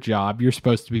 It's your job. You're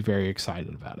supposed to be very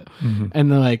excited about it. And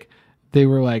they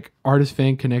were like, artist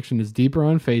fan connection is deeper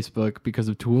on Facebook because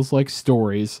of tools like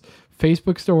stories.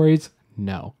 Facebook stories,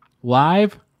 no.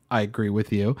 Live, I agree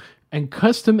with you. And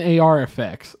custom AR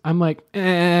effects, I'm like,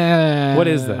 What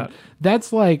is that?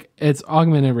 That's like, it's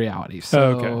augmented reality. So,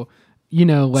 okay. You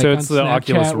know, like so it's on the Snapchat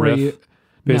Oculus Rift,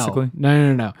 basically?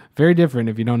 No. Very different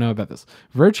if you don't know about this.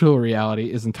 Virtual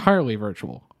reality is entirely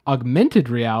virtual. Augmented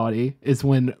reality is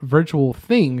when virtual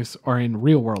things are in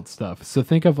real world stuff. So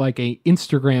think of like a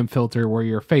Instagram filter where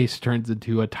your face turns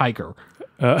into a tiger.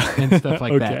 And stuff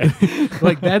like that.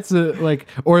 Like that's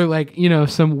or like, you know,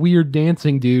 some weird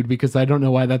dancing dude, because I don't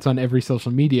know why that's on every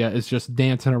social media, is just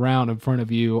dancing around in front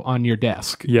of you on your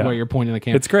desk while you're pointing the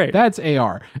camera. It's great. That's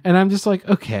AR. And I'm just like,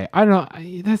 okay, I don't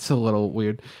know. That's a little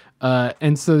weird.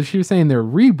 And so she was saying they're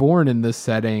reborn in this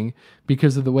setting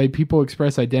because of the way people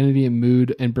express identity and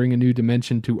mood and bring a new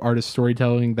dimension to artist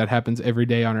storytelling that happens every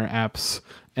day on our apps.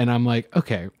 And I'm like,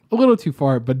 okay, a little too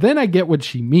far. But then I get what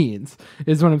she means,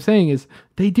 is what I'm saying is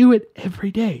they do it every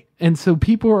day. And so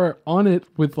people are on it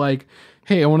with like,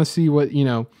 hey, I want to see what, you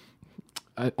know,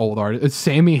 old artist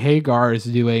Sammy Hagar is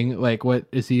doing. Like, what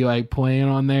is he like playing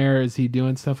on there? Is he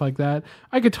doing stuff like that?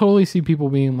 I could totally see people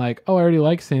being like, oh, I already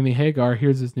like Sammy Hagar.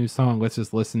 Here's his new song. Let's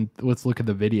just listen. Let's look at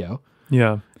the video.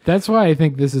 Yeah. That's why I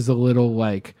think this is a little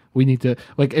like, we need to,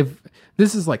 like, if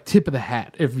this is like tip of the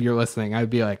hat, if you're listening, I'd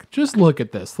be like, just look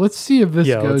at this. Let's see if this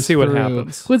goes let's see through. what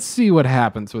happens. Let's see what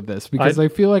happens with this, because I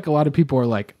feel like a lot of people are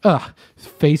like,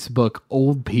 Facebook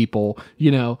old people,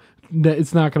 you know,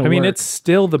 it's not going to work. I mean, it's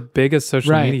still the biggest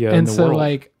social media in the world. And so,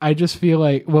 like, I just feel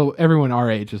like, well, everyone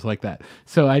our age is like that.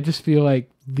 So I just feel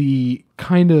like the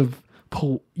kind of,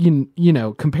 you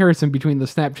know, comparison between the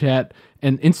Snapchat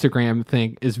and Instagram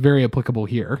thing is very applicable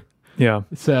here. Yeah.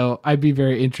 So I'd be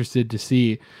very interested to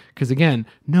see, because again,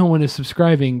 no one is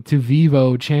subscribing to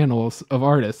Vivo channels of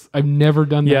artists. I've never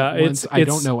done that once. I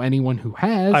don't know anyone who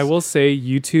has. I will say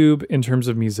YouTube, in terms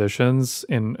of musicians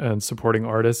and supporting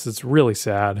artists, it's really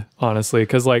sad, honestly,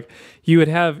 because like you would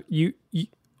have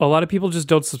a lot of people just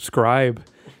don't subscribe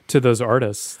to those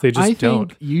artists. They just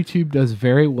don't. I think YouTube does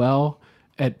very well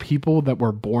at people that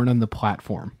were born on the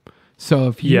platform. So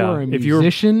if you are a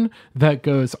musician that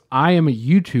goes, I am a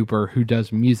YouTuber who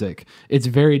does music, it's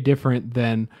very different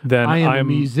than I am a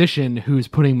musician who's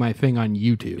putting my thing on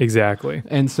YouTube. Exactly.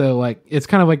 And so like, it's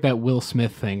kind of like that Will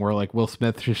Smith thing where like Will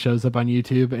Smith just shows up on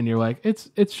YouTube and you're like, it's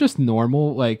just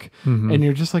normal. Like, and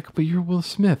you're just like, but you're Will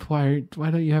Smith. Why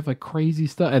don't you have like crazy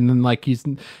stuff? And then like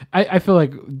I feel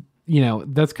like, you know,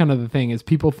 that's kind of the thing, is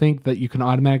people think that you can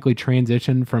automatically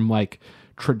transition from like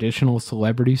traditional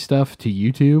celebrity stuff to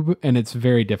YouTube, and it's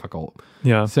very difficult.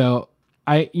 Yeah. So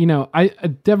I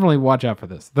definitely watch out for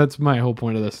this. That's my whole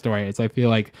point of this story, is I feel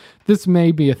like this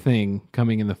may be a thing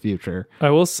coming in the future.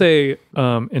 I will say,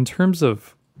 in terms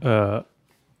of,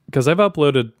 because I've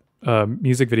uploaded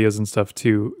music videos and stuff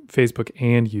to Facebook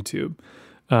and YouTube.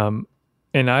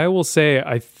 And I will say,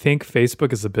 I think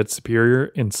Facebook is a bit superior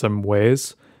in some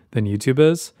ways than YouTube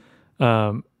is.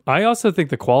 I also think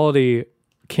the quality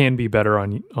can be better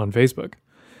on Facebook.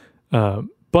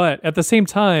 But at the same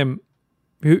time,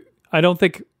 I don't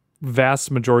think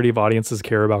vast majority of audiences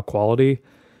care about quality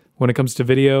when it comes to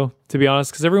video, to be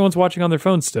honest, because everyone's watching on their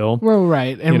phone still. Well,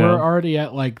 right. And we're already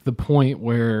at like the point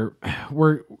where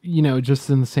we're,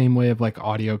 just in the same way of like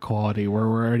audio quality, where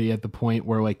we're already at the point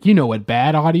where like, what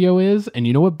bad audio is and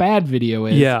you know what bad video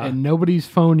is. Yeah. And nobody's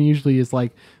phone usually is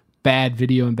like bad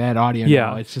video and bad audio.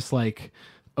 Yeah. Now. It's just like,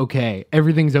 okay,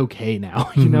 everything's okay now.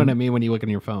 You know what I mean? When you look on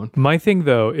your phone. My thing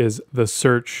though is the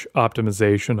search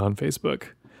optimization on Facebook.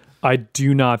 I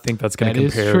do not think that's going to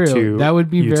compare to that would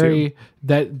be YouTube.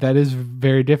 that is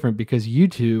very different, because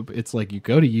YouTube, it's like you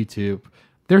go to YouTube,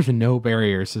 there's no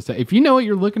barriers to say. If you know what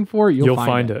you're looking for, you'll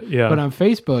find it. Yeah. But on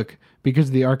Facebook, because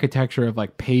of the architecture of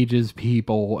like pages,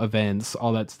 people, events,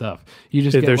 all that stuff, you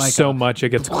just get there's like so much, it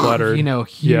gets cluttered.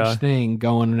 Huge thing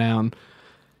going around.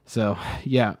 So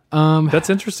yeah, that's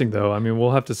interesting though. I mean,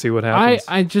 we'll have to see what happens.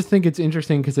 I just think it's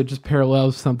interesting because it just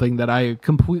parallels something that I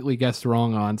completely guessed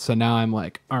wrong on. So now I'm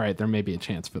like, all right, there may be a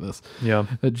chance for this. Yeah.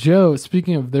 Joe,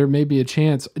 speaking of there may be a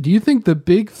chance, do you think the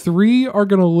big three are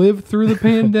going to live through the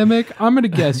pandemic? I'm going to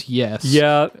guess yes.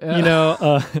 Yeah.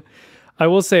 I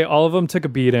will say all of them took a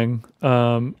beating.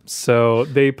 So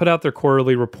they put out their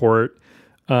quarterly report,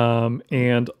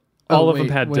 and all of them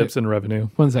had dips in revenue.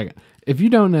 1 second. If you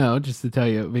don't know, just to tell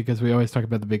you, because we always talk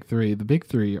about the big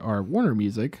three are Warner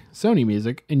Music, Sony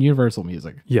Music, and Universal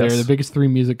Music. Yes. They're the biggest three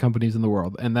music companies in the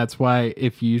world. And that's why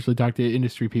if you usually talk to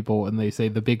industry people and they say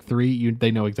the big three,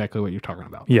 they know exactly what you're talking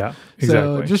about. Yeah,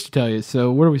 exactly. So just to tell you,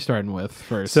 so what are we starting with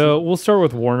first? So we'll start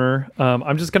with Warner.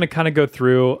 I'm just going to kind of go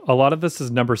through. A lot of this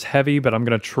is numbers heavy, but I'm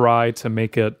going to try to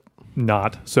make it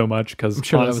not so much, because I'm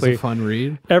sure honestly, that was a fun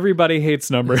read. Everybody hates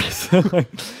numbers.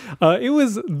 It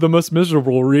was the most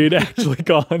miserable read, actually,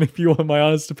 Colin, if you want my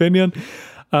honest opinion.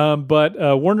 But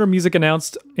Warner Music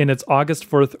announced in its August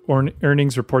 4th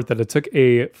earnings report that it took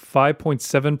a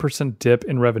 5.7% dip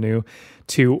in revenue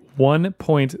to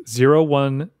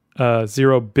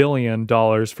 $1.010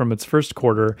 billion from its first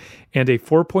quarter, and a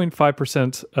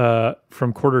 4.5%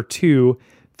 from quarter two,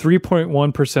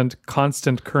 3.1%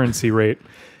 constant currency rate.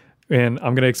 And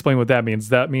I'm going to explain what that means.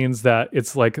 That means that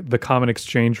it's like the common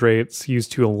exchange rates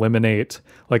used to eliminate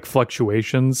like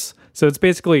fluctuations. So it's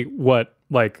basically what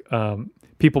like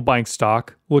people buying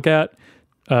stock look at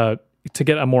to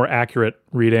get a more accurate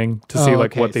reading to see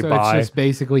like what they buy. It's just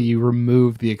basically you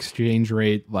remove the exchange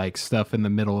rate like stuff in the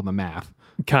middle of the math.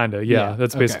 Kind of, yeah.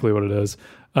 That's basically what it is.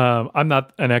 I'm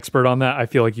not an expert on that. I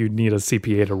feel like you need a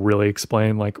CPA to really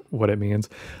explain like what it means.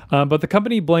 But the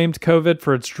company blamed COVID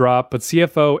for its drop, but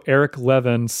CFO Eric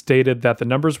Levin stated that the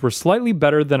numbers were slightly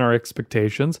better than our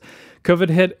expectations. COVID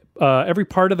hit every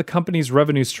part of the company's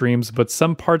revenue streams, but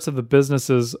some parts of the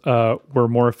businesses were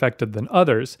more affected than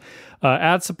others.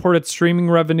 Ad-supported streaming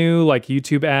revenue like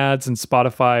YouTube ads and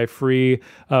Spotify free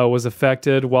was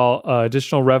affected, while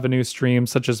additional revenue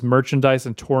streams such as merchandise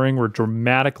and touring were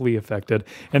dramatically affected.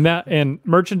 And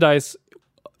merchandise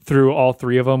through all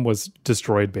three of them was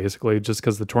destroyed basically just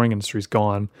because the touring industry is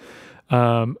gone.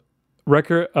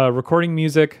 Recording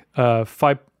music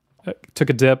took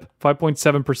a dip,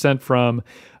 5.7% from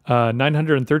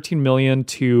 913 million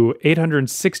to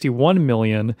 861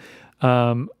 million,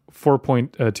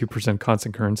 4.2%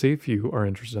 constant currency, if you are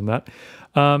interested in that.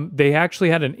 They actually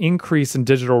had an increase in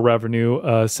digital revenue,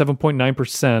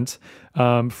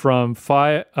 7.9%, from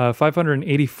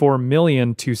 584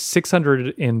 million to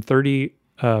 630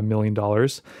 million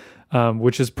dollars.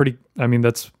 Which is pretty,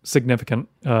 that's significant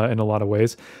in a lot of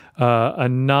ways. A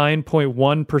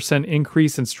 9.1%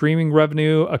 increase in streaming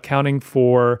revenue, accounting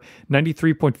for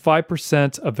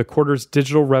 93.5% of the quarter's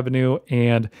digital revenue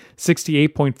and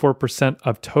 68.4%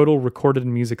 of total recorded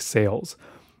music sales.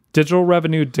 Digital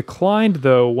revenue declined,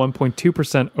 though,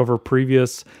 1.2% over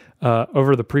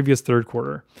the previous third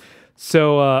quarter.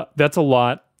 So that's a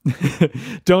lot.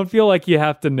 Don't feel like you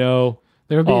have to know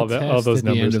There'll be a test all those at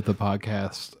numbers. The end of the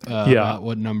podcast about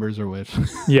what numbers are which.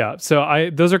 Yeah, so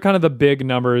those are kind of the big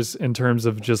numbers in terms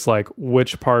of just like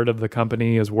which part of the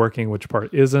company is working, which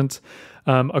part isn't.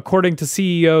 According to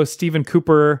CEO Stephen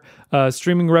Cooper,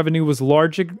 streaming revenue was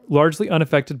largely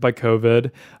unaffected by COVID.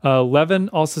 Levin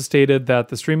also stated that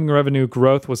the streaming revenue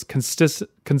growth was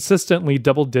consistently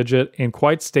double-digit and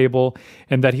quite stable,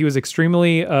 and that he was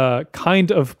extremely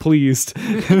kind of pleased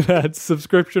that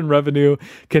subscription revenue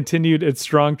continued its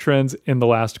strong trends in the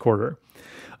last quarter.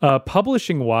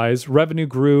 Publishing wise, revenue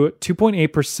grew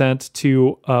 2.8%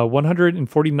 to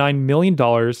 $149 million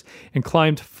and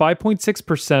climbed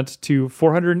 5.6% to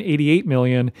 $488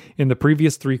 million in the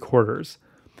previous 3 quarters.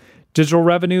 Digital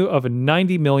revenue of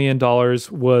 $90 million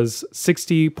was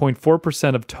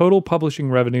 60.4% of total publishing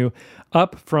revenue,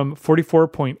 up from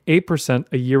 44.8%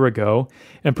 a year ago.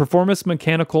 And performance,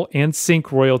 mechanical, and sync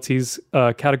royalties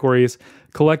categories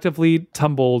collectively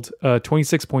tumbled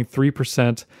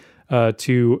 26.3%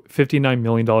 to $59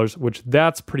 million, which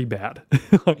that's pretty bad.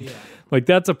 Like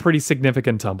that's a pretty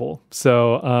significant tumble.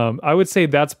 So I would say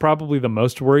that's probably the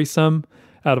most worrisome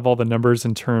out of all the numbers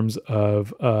in terms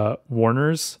of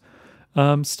Warner's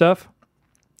stuff.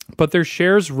 But their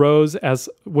shares rose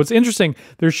what's interesting,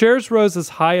 their shares rose as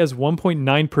high as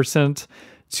 1.9%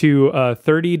 to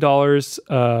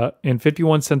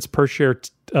 $30.51 per share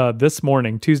this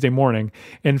morning, Tuesday morning,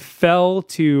 and fell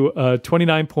to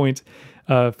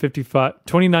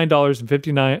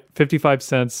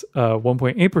 $29.55,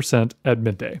 1.8% at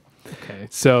midday. Okay.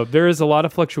 So there is a lot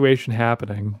of fluctuation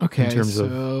happening in terms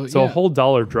of a whole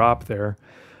dollar drop there.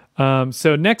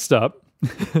 So next up,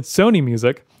 Sony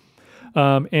Music.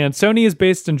 And Sony is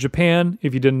based in Japan,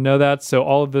 if you didn't know that. So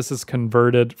all of this is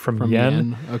converted from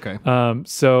yen. Okay.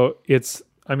 So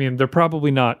they're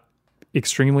probably not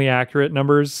extremely accurate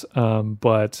numbers,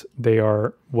 but they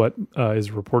are what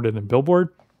is reported in Billboard.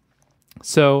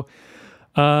 So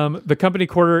the company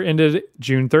quarter ended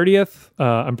June 30th.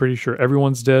 I'm pretty sure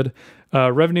everyone's did.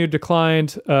 Revenue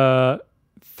declined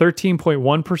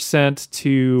 13.1%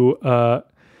 to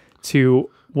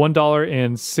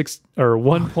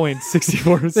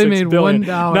 $1.64. They made billion. $1.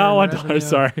 Not $1.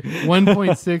 Sorry,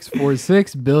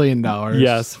 $1.646 billion.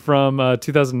 Yes, from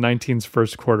 2019's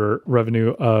first quarter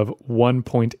revenue of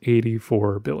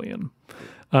 $1.84 billion.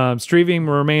 Streaming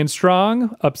remains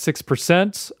strong, up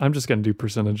 6%. I'm just going to do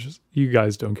percentages. You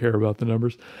guys don't care about the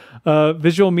numbers.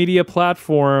 Visual media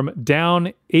platform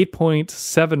down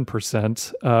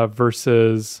 8.7%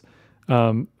 versus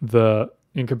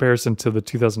in comparison to the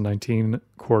 2019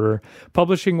 quarter.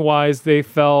 Publishing wise, they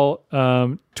fell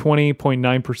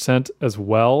 20.9% as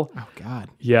well. Oh God.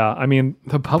 Yeah, I mean,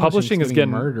 the publishing is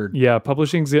getting murdered. Yeah,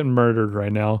 publishing's getting murdered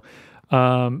right now.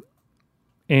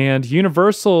 And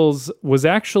Universal's was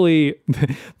actually,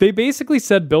 they basically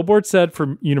said, Billboard said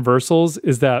for Universal's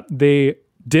is that they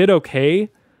did okay,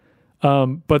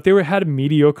 but they had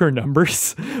mediocre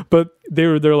numbers. But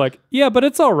they're like, yeah, but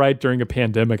it's all right during a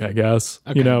pandemic, I guess.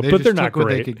 Okay, But they're not great.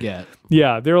 What they could get.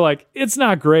 Yeah, they're like, it's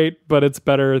not great, but it's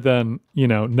better than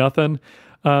nothing.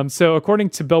 So according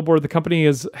to Billboard, the company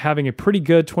is having a pretty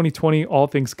good 2020, all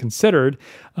things considered.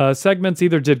 Segments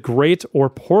either did great or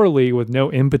poorly with no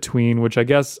in between, which I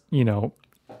guess,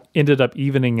 ended up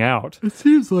evening out. It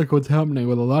seems like what's happening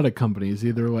with a lot of companies,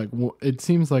 either like, it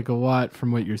seems like a lot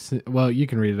from what you're well, you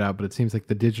can read it out, but it seems like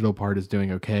the digital part is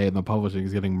doing okay and the publishing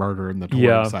is getting murdered and the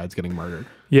touring side's getting murdered.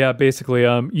 Yeah, basically.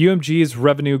 UMG's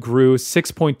revenue grew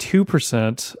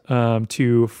 6.2%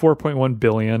 to $4.1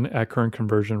 billion at current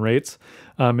conversion rates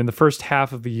in the first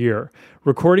half of the year.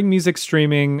 Recording music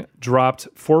streaming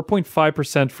dropped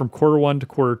 4.5% from quarter 1 to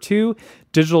quarter 2.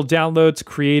 Digital downloads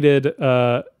created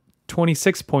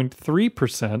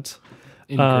 26.3%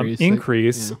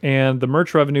 increase, and the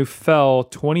merch revenue fell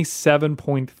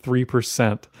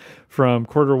 27.3% from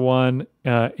quarter 1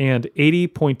 and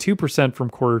 80.2% from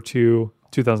quarter 2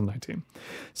 2019.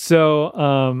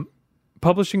 So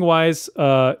publishing wise,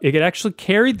 it actually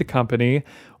carried the company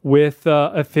with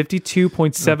a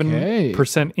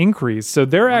 52.7% increase. So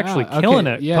they're actually killing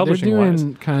it. Yeah, they're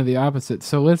doing kind of the opposite.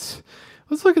 So let's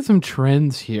look at some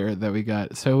trends here that we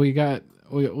got. So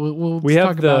we'll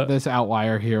talk about this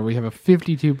outlier here. We have a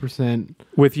 52%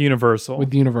 with Universal.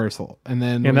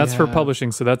 And that's for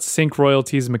publishing. So that's sync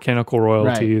royalties, mechanical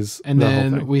royalties. Right. And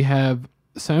then we have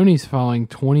Sony's falling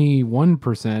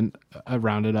 21%,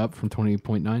 rounded up from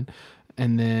 20.9.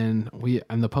 And then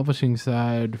on the publishing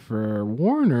side for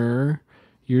Warner,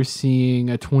 you're seeing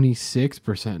a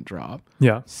 26% drop.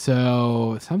 Yeah.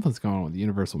 So something's going on with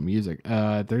Universal Music.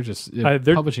 They're just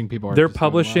publishing people. Their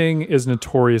publishing is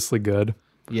notoriously good.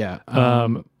 Yeah.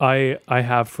 I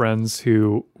have friends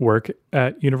who work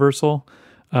at Universal,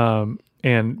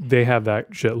 and they have that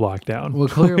shit locked down. Well,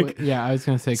 clearly, I was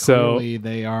going to say clearly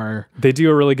they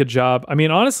do a really good job. I mean,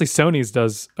 honestly, Sony's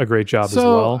does a great job as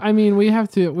well. I mean, we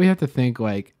have to think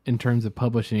like in terms of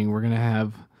publishing, we're going to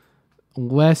have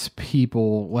less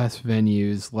people, less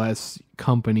venues, less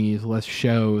companies, less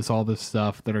shows, all this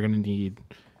stuff that are going to need,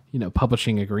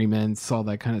 publishing agreements, all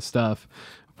that kind of stuff.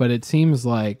 But it seems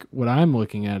like what I'm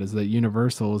looking at is that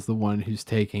Universal is the one who's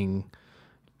taking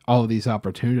all of these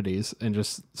opportunities and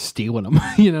just stealing them.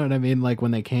 You know what I mean? Like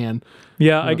when they can.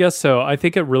 Yeah, I guess so. I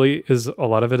think it really is, a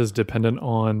lot of it is dependent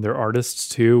on their artists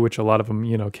too, which a lot of them,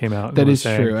 came out. That and is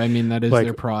saying, true. I mean, that is like,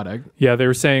 their product. Yeah, they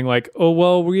were saying like, oh,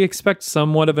 well, we expect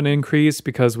somewhat of an increase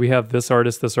because we have this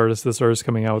artist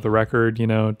coming out with a record,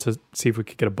 to see if we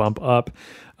could get a bump up.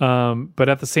 But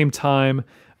at the same time,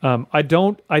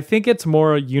 I think it's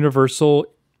more universal.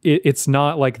 It's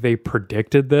not like they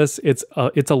predicted this. It's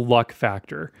a luck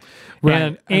factor.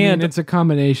 Right. And it's a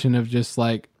combination of just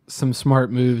like some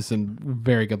smart moves and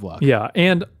very good luck. Yeah,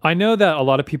 and I know that a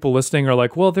lot of people listening are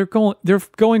like, well, they're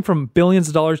going from billions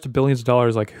of dollars to billions of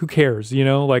dollars. Like, who cares?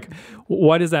 Like,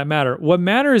 why does that matter? What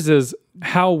matters is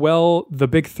how well the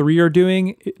big three are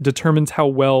doing. It determines how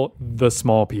well the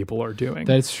small people are doing.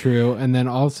 That's true. And then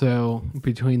also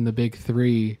between the big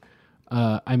three,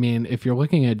 I mean, if you're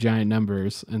looking at giant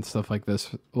numbers and stuff like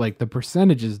this, like the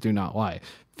percentages do not lie.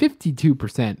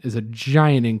 52% is a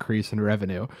giant increase in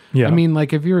revenue. Yeah. I mean,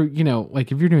 like if you're,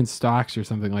 like if you're doing stocks or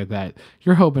something like that,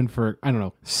 you're hoping for, I don't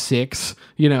know, 6,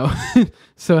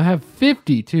 so have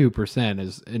 52%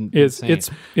 is insane.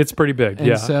 It's pretty big. And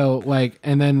yeah. so like,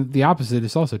 and then the opposite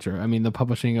is also true. I mean, the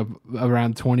publishing of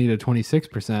around 20 to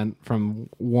 26% from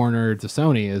Warner to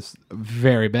Sony is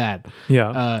very bad.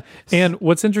 Yeah. And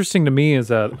what's interesting to me is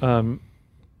that,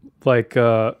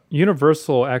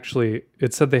 Universal actually,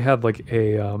 it said they had like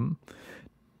a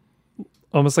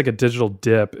almost like a digital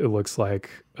dip, it looks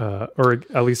like, or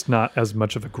at least not as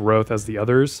much of a growth as the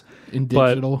others in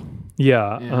digital.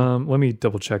 Yeah. Let me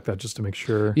double check that just to make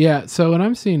sure. Yeah. So what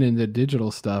I'm seeing in the digital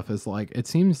stuff is like, it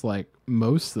seems like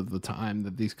most of the time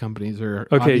that these companies are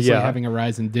obviously having a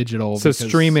rise in digital. So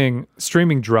streaming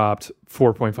dropped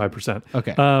 4.5%.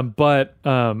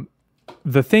 Okay.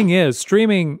 The thing is,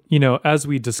 streaming, as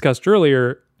we discussed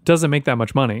earlier, doesn't make that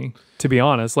much money, to be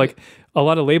honest. Like, a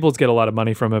lot of labels get a lot of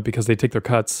money from it because they take their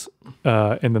cuts,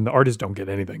 and then the artists don't get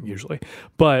anything usually.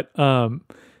 But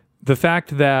the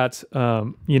fact that,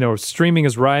 streaming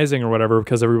is rising or whatever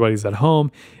because everybody's at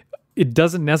home, it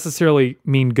doesn't necessarily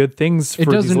mean good things for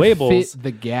these labels. It doesn't fit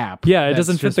the gap. Yeah, it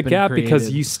doesn't fit the gap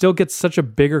because you still get such a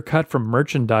bigger cut from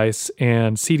merchandise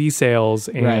and CD sales.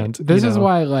 And right. This is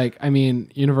why, like, I mean,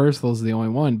 Universal is the only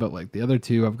one, but like the other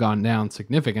two have gone down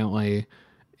significantly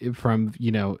from,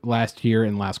 last year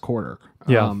and last quarter.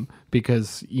 Yeah.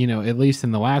 Because, at least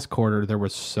in the last quarter, there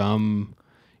was some,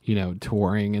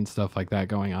 touring and stuff like that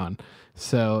going on.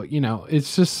 So,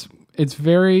 it's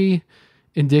very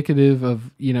indicative of,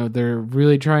 they're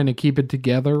really trying to keep it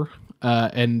together.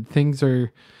 And things are,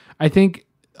 I think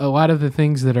a lot of the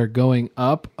things that are going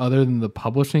up other than the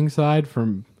publishing side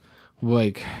from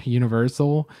like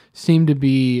Universal seem to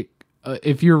be,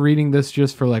 if you're reading this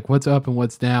just for like what's up and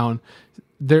what's down,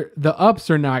 the ups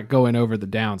are not going over the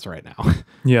downs right now.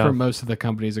 Yeah. For most of the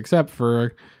companies except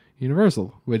for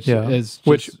Universal, which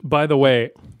by the way,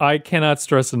 I cannot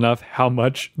stress enough how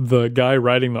much the guy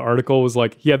writing the article was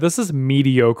like, yeah, this is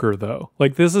mediocre though.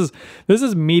 Like this is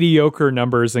mediocre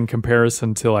numbers in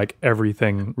comparison to like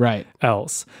everything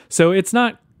else. So it's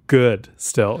not good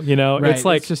still, Right. It's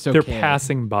like it's just okay. They're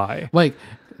passing by. Like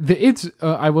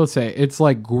I will say it's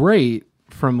like great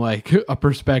from like a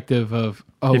perspective of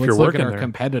let's look at our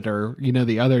competitor,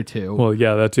 the other two. Well,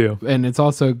 yeah, that too. And it's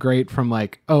also great from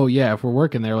like, oh yeah, if we're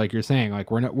working there, like you're saying, like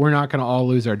we're not going to all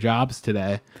lose our jobs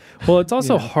today. Well, it's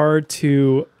also hard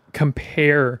to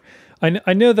compare.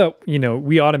 I know that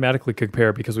we automatically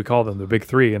compare because we call them the big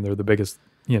three, and they're the biggest.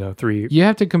 Three. You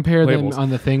have to compare labels. them on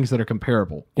the things that are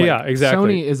comparable. Like, yeah,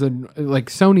 exactly.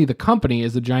 Sony, the company,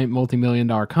 is a giant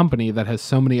multi-million-dollar company that has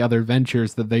so many other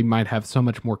ventures that they might have so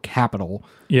much more capital.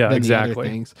 Yeah, than exactly. The other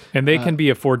things. And they can be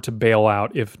afford to bail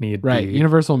out if need right. be.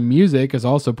 Universal Music is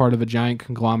also part of a giant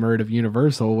conglomerate of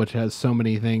Universal, which has so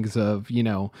many things of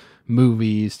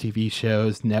movies, TV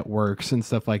shows, networks, and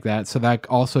stuff like that. So that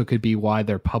also could be why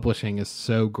their publishing is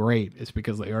so great. It's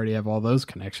because they already have all those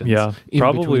connections. Yeah,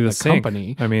 probably the sync.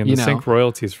 Company. I mean, the sync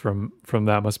royalties from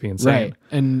that must be insane. Right,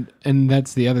 and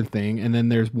that's the other thing. And then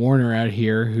there's Warner out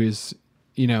here who's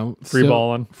free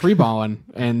balling,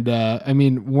 and I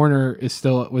mean Warner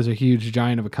was a huge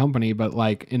giant of a company, but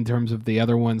like in terms of the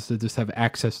other ones that just have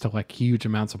access to like huge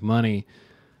amounts of money.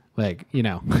 Like,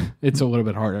 it's a little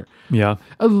bit harder. Yeah.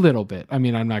 A little bit. I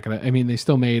mean, they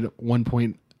still made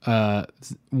 $1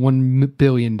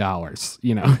 billion,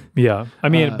 Yeah. I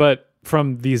mean, but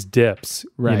from these dips,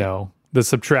 the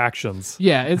subtractions.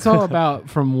 Yeah, it's all about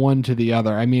from one to the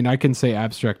other. I mean, I can say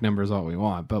abstract numbers all we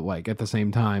want, but like at the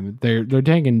same time, they're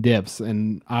taking dips,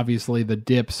 and obviously the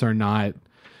dips are not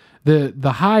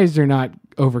the highs are not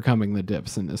overcoming the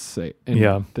dips in this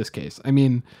case. I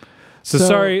mean,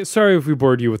 So sorry if we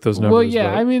bored you with those numbers. Well,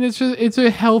 yeah, but... I mean, it's a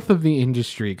health of the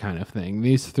industry kind of thing.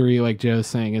 These three, like Joe's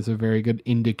saying, is a very good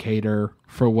indicator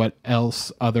for what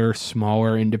else other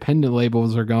smaller independent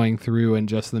labels are going through and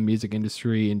just the music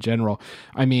industry in general.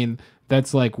 I mean,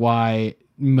 that's like why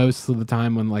most of the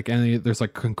time when like there's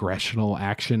like congressional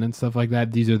action and stuff like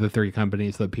that, these are the three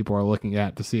companies that people are looking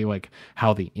at to see like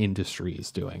how the industry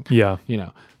is doing. Yeah. You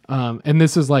know, and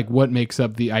this is like what makes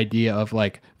up the idea of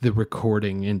like the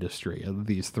recording industry of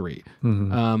these three.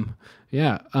 But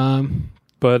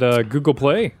Google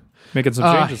Play making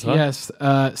some changes, huh? Yes.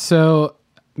 So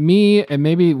me and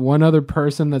maybe one other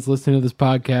person that's listening to this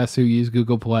podcast who use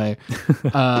Google Play,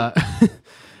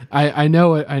 I know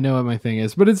what my thing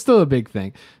is, but it's still a big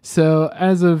thing. So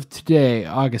as of today,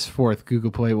 August 4th,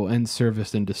 Google Play will end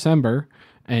service in December,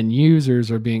 and users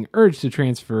are being urged to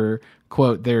transfer,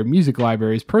 quote, their music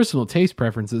libraries, personal taste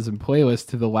preferences, and playlists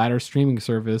to the latter streaming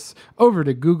service over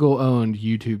to Google-owned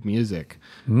YouTube Music,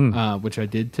 which I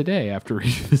did today after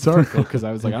reading this article because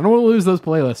I was like, I don't want to lose those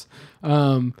playlists.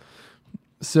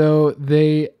 So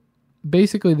they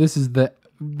basically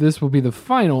this will be the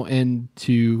final end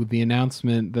to the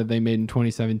announcement that they made in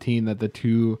 2017 that the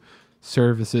two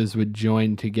services would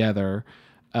join together.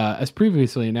 As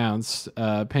previously announced,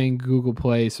 paying Google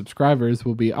Play subscribers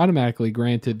will be automatically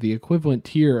granted the equivalent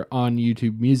tier on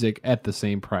YouTube Music at the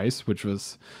same price, which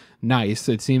was nice.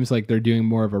 It seems like they're doing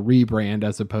more of a rebrand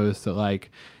as opposed to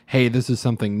like, hey, this is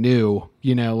something new,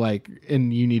 you know, like,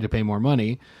 and you need to pay more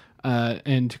money.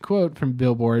 And to quote from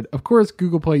Billboard, of course,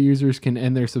 Google Play users can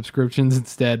end their subscriptions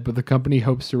instead, but the company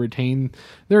hopes to retain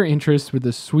their interest with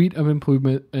a suite of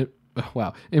improvements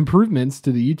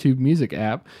to the YouTube Music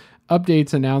app.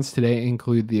 Updates announced today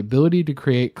include the ability to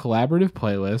create collaborative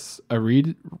playlists, a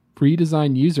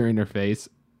redesigned user interface,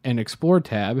 an Explore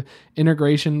tab,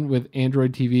 integration with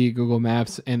Android TV, Google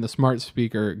Maps, and the smart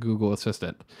speaker Google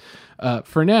Assistant.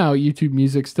 For now, YouTube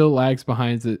Music still lags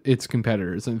behind its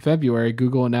competitors. In February,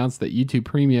 Google announced that YouTube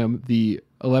Premium, the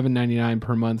 $11.99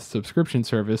 per month subscription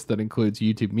service that includes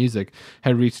YouTube Music,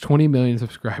 had reached 20 million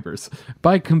subscribers.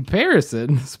 By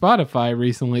comparison, Spotify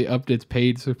recently upped its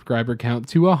paid subscriber count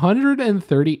to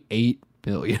 138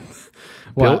 million.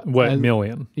 Wow.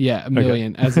 Million? Yeah, a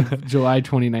million as of July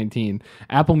 2019.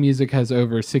 Apple Music has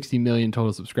over 60 million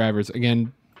total subscribers.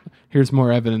 Again, here's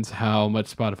more evidence how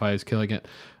much Spotify is killing it.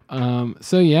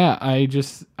 So yeah,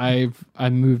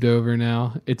 I've moved over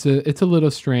now. It's a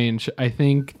little strange. I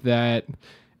think that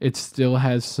it still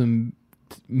has some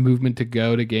movement to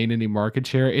go to gain any market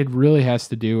share. It really has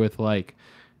to do with like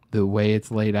the way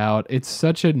it's laid out. It's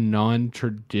such a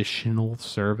non-traditional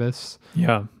service.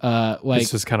 Yeah. Like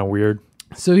it's just kind of weird.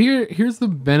 So here's the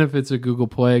benefits of Google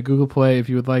Play. Google Play, if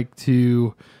you would like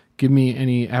to give me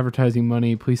any advertising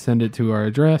money, please send it to our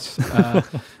address.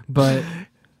 But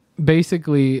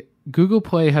basically, Google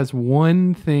Play has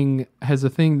a thing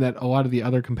that a lot of the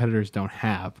other competitors don't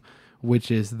have,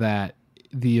 which is that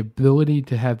the ability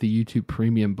to have the YouTube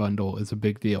Premium bundle is a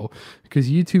big deal because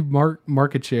YouTube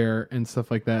market share and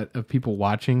stuff like that of people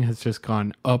watching has just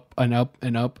gone up and up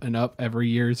and up and up every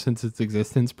year since its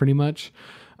existence, pretty much.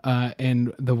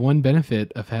 And the one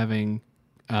benefit of having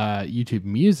YouTube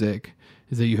Music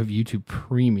is that you have YouTube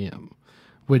Premium,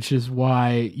 which is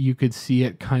why you could see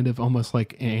it kind of almost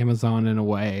like Amazon in a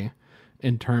way,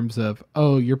 in terms of,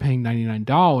 oh, you're paying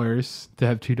 $99 to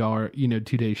have $2,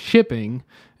 2 days shipping,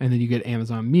 and then you get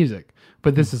Amazon Music.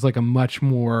 But this is like a much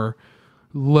more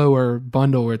lower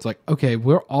bundle where it's like, okay,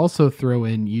 we'll also throw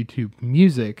in YouTube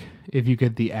Music if you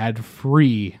get the ad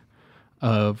free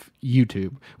of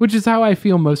YouTube, which is how I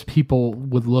feel most people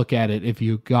would look at it if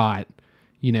you got,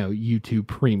 YouTube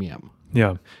Premium.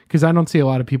 Yeah. Because I don't see a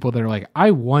lot of people that are like,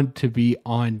 I want to be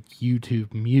on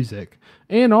YouTube Music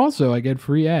and also I get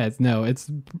free ads. No,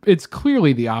 it's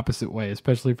clearly the opposite way,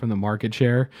 especially from the market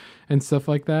share and stuff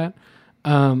like that.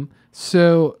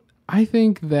 So I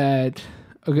think that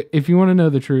if you want to know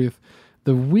the truth,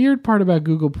 the weird part about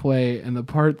Google Play and the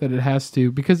part that it has to,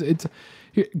 because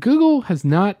Google has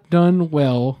not done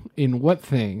well in what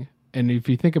thing? And if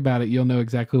you think about it, you'll know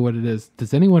exactly what it is.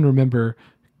 Does anyone remember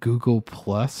Google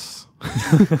Plus?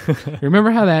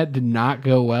 Remember how that did not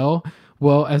go well?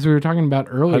 Well, as we were talking about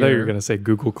earlier, I thought you were going to say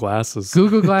Google Glasses.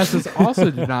 Google Glasses also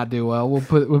did not do well. We'll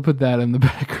put that in the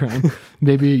background.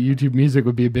 Maybe YouTube Music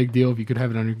would be a big deal if you could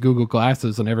have it on your Google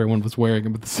Glasses and everyone was wearing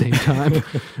them at the same time.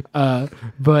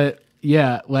 But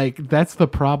yeah, like that's the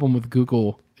problem with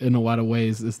Google in a lot of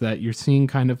ways is that you're seeing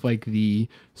kind of like the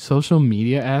social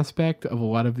media aspect of a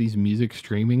lot of these music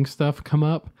streaming stuff come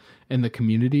up in the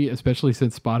community, especially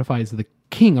since Spotify is the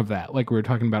king of that. Like we were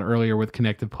talking about earlier with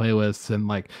connected playlists and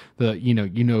like the,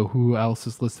 who else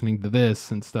is listening to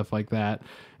this and stuff like that.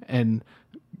 And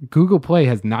Google Play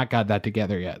has not got that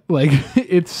together yet. Like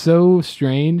it's so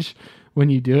strange when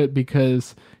you do it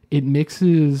because it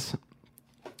mixes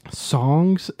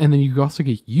songs and then you also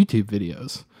get YouTube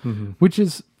videos, which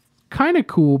is kind of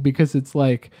cool because it's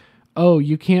like, oh,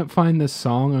 you can't find this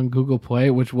song on Google Play,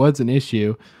 which was an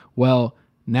issue. Well,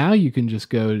 now you can just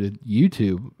go to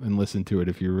YouTube and listen to it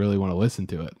if you really want to listen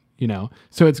to it,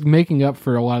 So it's making up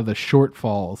for a lot of the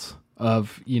shortfalls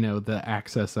of, the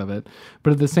access of it.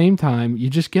 But at the same time, you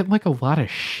just get like a lot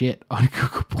of shit on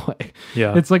Google Play.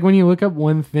 Yeah. It's like when you look up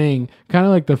one thing, kind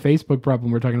of like the Facebook problem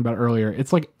we were talking about earlier,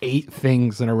 it's like 8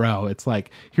 things in a row. It's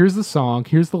like, here's the song,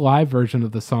 here's the live version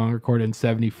of the song recorded in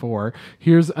 74,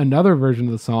 here's another version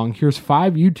of the song, here's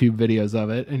 5 YouTube videos of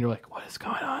it, and you're like, what is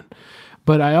going on?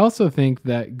 But I also think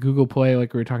that Google Play,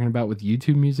 like we were talking about with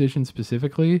YouTube musicians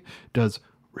specifically, does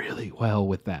really well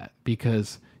with that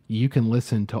because you can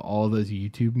listen to all those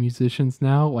YouTube musicians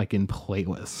now, like in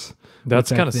playlists. That's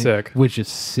kind of sick. Which is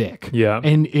sick. Yeah.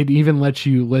 And it even lets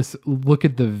you look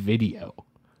at the video.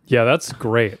 Yeah, that's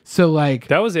great. So like...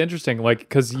 That was interesting. Like,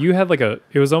 because you had like it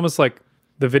was almost like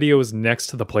the video was next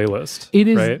to the playlist. It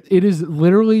is, right? It is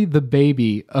literally the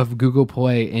baby of Google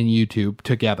Play and YouTube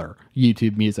together,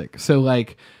 YouTube Music. So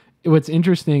like... What's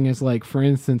interesting is like, for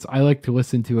instance, I like to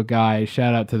listen to a guy,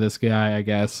 shout out to this guy, I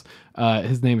guess.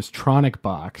 His name is Tronic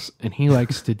Box, and he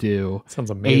likes to do Sounds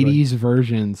amazing. 80s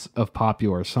versions of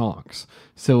popular songs.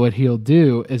 So what he'll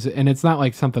do is, and it's not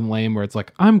like something lame where it's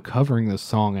like, I'm covering this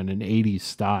song in an 80s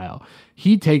style.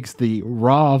 He takes the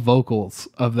raw vocals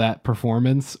of that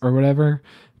performance or whatever,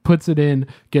 puts it in,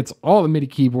 gets all the MIDI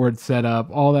keyboards set up,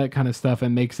 all that kind of stuff,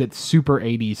 and makes it super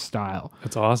 80s style.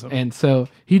 That's awesome. And so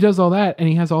he does all that, and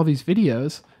he has all these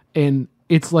videos, and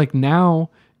it's like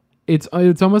now, it's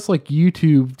almost like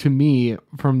YouTube to me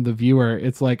from the viewer.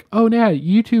 It's like, oh, yeah,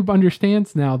 YouTube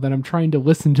understands now that I'm trying to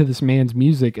listen to this man's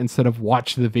music instead of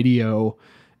watch the video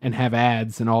and have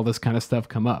ads and all this kind of stuff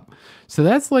come up. So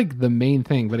that's like the main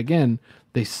thing. But again,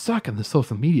 they suck on the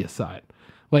social media side.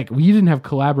 Like, we didn't have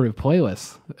collaborative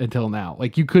playlists until now.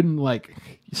 Like, you couldn't, like,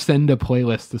 send a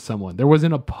playlist to someone. There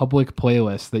wasn't a public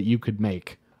playlist that you could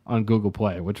make on Google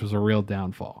Play, which was a real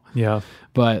downfall. Yeah.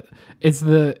 But it's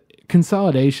the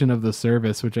consolidation of the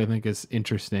service, which I think is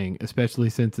interesting, especially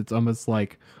since it's almost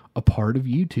like a part of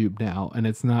YouTube now. And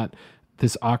it's not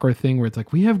this awkward thing where it's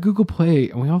like, we have Google Play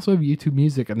and we also have YouTube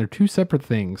Music, and they're two separate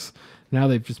things. Now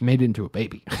they've just made it into a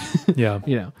baby. Yeah.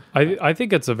 I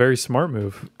think it's a very smart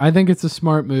move. I think it's a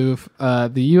smart move.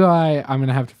 The UI, I'm going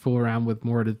to have to fool around with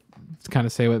more to kind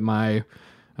of say what my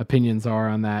opinions are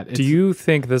on that. Do you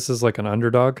think this is like an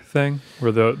underdog thing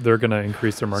where they're going to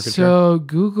increase their market share? So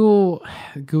Google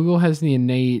has the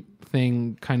innate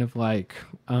thing kind of like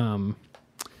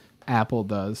Apple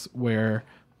does, where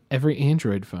every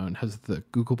Android phone has the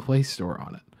Google Play Store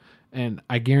on it. And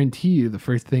I guarantee you the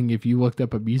first thing, if you looked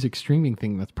up a music streaming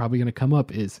thing, that's probably going to come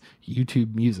up is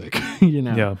YouTube Music,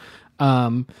 Yeah.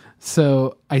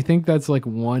 So I think that's like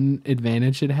one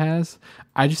advantage it has.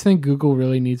 I just think Google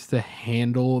really needs to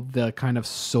handle the kind of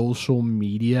social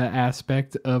media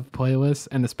aspect of playlists,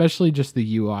 and especially just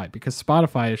the UI, because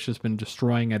Spotify has just been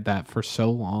destroying at that for so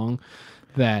long.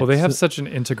 Well, they have such an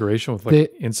integration with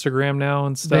like Instagram now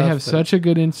and stuff. They have such a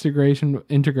good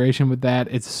integration with that.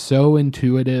 It's so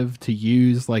intuitive to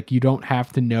use. Like, you don't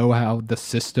have to know how the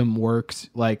system works.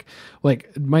 Like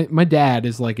my dad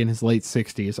is like in his late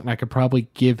 60s, and I could probably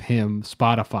give him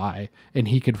Spotify and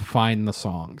he could find the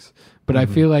songs. But I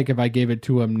feel like if I gave it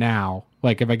to him now,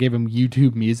 like if I gave him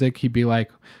YouTube Music, he'd be like,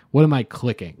 what am I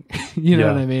clicking? You know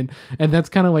what I mean? And that's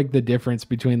kind of like the difference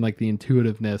between like the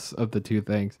intuitiveness of the two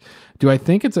things. Do I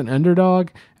think it's an underdog?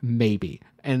 Maybe.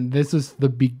 And this is the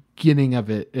beginning of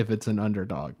it if it's an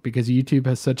underdog, because YouTube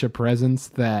has such a presence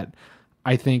that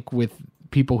I think with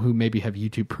people who maybe have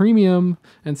YouTube Premium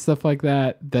and stuff like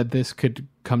that, that this could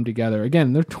come together.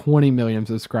 Again, they're 20 million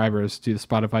subscribers to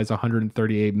Spotify's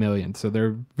 138 million. So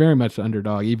they're very much the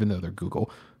underdog, even though they're Google.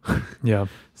 Yeah.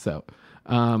 So,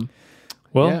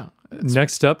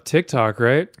 next up, TikTok,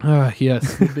 right?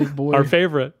 Yes, the big boy. Our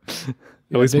favorite.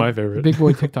 At least my favorite. Big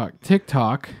boy TikTok.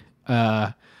 TikTok,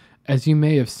 as you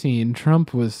may have seen,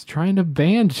 Trump was trying to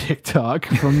ban TikTok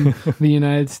from the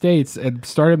United States and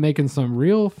started making some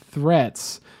real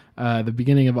threats the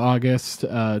beginning of August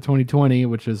 2020,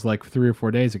 which is like 3 or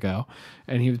 4 days ago.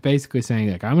 And he was basically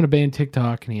saying, like, I'm going to ban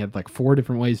TikTok. And he had like 4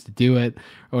 different ways to do it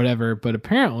or whatever. But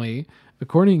apparently,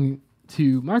 according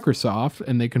to Microsoft,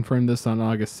 and they confirmed this on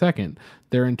August 2nd,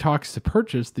 they're in talks to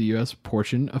purchase the U.S.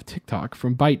 portion of TikTok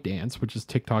from ByteDance, which is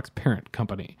TikTok's parent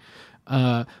company.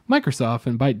 Microsoft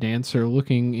and ByteDance are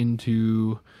looking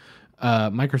into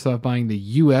Microsoft buying the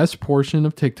U.S. portion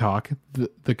of TikTok,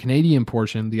 the Canadian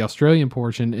portion, the Australian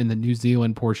portion, and the New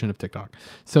Zealand portion of TikTok.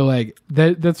 So like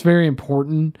that's very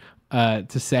important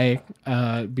to say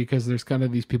because there's kind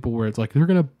of these people where it's like they're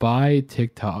gonna buy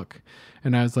TikTok,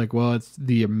 and I was like, well, it's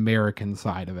the American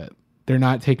side of it. They're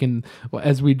not taking, well,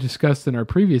 as we discussed in our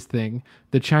previous thing,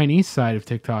 the Chinese side of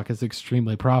TikTok is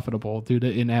extremely profitable due to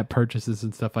in-app purchases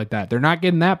and stuff like that. They're not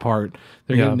getting that part.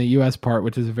 They're getting the U.S. part,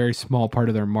 which is a very small part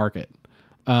of their market.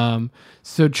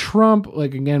 So Trump,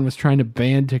 like, again, was trying to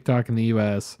ban TikTok in the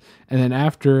U.S. And then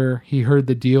after he heard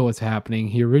the deal was happening,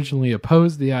 he originally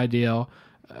opposed the idea,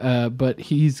 but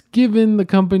he's given the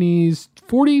companies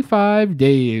 45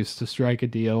 days to strike a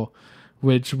deal,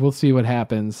 which we'll see what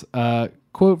happens.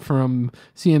 Quote from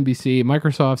CNBC,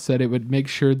 Microsoft said it would make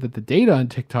sure that the data on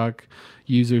TikTok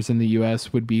users in the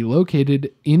U.S. would be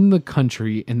located in the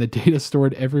country and the data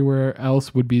stored everywhere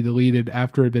else would be deleted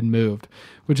after it had been moved,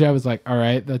 which I was like, all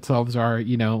right, that solves our,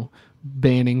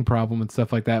 banning problem and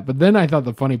stuff like that. But then I thought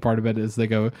the funny part of it is they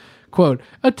go, quote,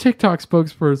 a TikTok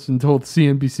spokesperson told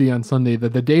CNBC on Sunday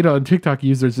that the data on TikTok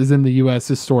users is in the U.S.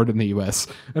 is stored in the U.S.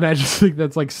 And I just think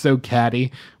that's like so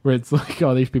catty, where it's like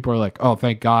all these people are like, oh,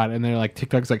 thank God. And they're like,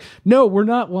 TikTok's like, no, we're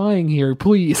not lying here,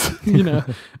 please.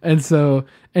 And so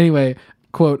anyway,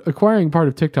 quote, acquiring part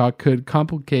of TikTok could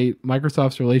complicate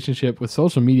Microsoft's relationship with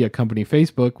social media company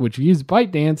Facebook, which views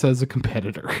ByteDance as a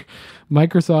competitor.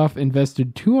 Microsoft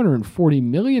invested $240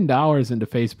 million into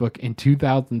Facebook in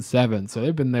 2007, so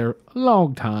they've been there a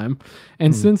long time.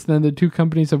 And since then, the two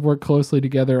companies have worked closely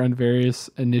together on various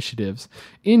initiatives.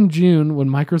 In June, when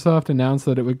Microsoft announced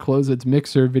that it would close its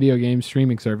Mixer video game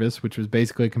streaming service, which was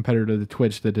basically a competitor to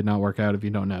Twitch that did not work out if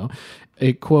you don't know,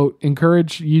 it, quote,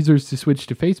 encouraged users to switch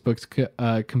to Facebook's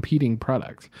competing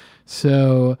product.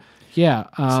 So, yeah.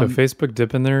 So Facebook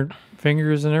dipping their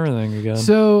fingers and everything again.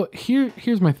 So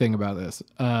here's my thing about this.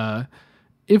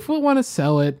 If we want to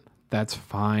sell it, that's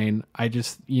fine. I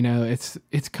just,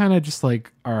 it's kind of just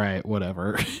like, all right,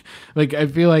 whatever. Like, I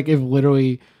feel like if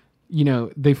literally,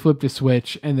 they flipped a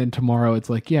switch and then tomorrow it's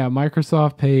like, yeah,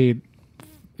 Microsoft paid,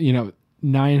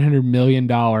 $900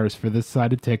 million for this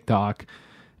side of TikTok.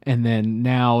 And then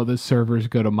now the servers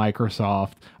go to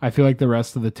Microsoft. I feel like the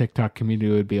rest of the TikTok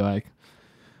community would be like,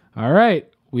 all right,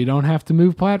 we don't have to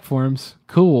move platforms.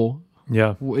 Cool.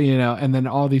 Yeah. And then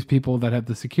all these people that have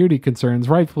the security concerns,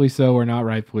 rightfully so or not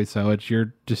rightfully so, it's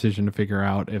your decision to figure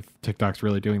out if TikTok's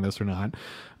really doing this or not.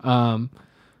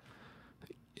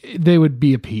 They would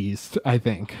be appeased, I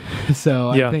think.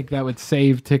 So I think that would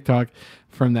save TikTok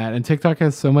from that. And TikTok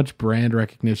has so much brand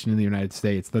recognition in the United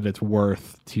States that it's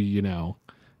worth to,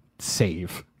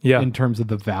 save in terms of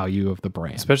the value of the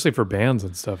brand. Especially for bands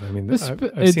and stuff. I mean,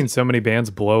 I've seen so many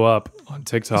bands blow up on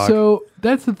TikTok. So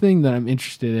that's the thing that I'm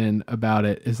interested in about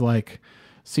it is like,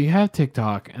 so you have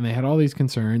TikTok and they had all these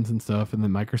concerns and stuff, and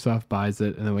then Microsoft buys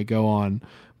it and then we go on.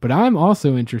 But I'm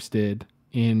also interested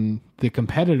in the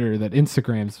competitor that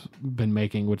Instagram's been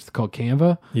making, which is called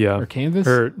Canva. Yeah. Or Canvas.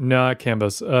 Or not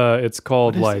Canvas. It's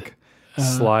called like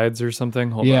Slides or something.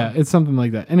 Hold on. It's something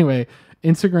like that. Anyway,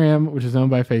 Instagram, which is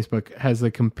owned by Facebook, has a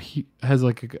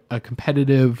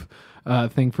competitive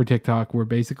thing for TikTok where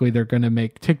basically they're going to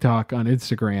make TikTok on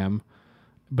Instagram,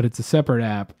 but it's a separate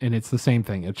app and it's the same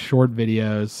thing. It's short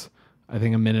videos, I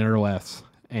think a minute or less,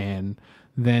 and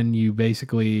then you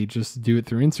basically just do it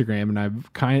through Instagram.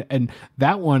 And and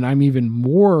that one I'm even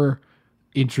more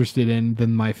interested in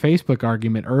than my Facebook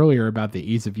argument earlier about the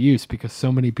ease of use, because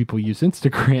so many people use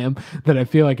Instagram that I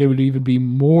feel like it would even be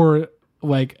more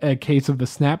like a case of the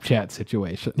Snapchat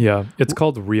situation. Yeah, it's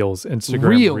called Reels.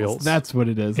 Instagram Reels. That's what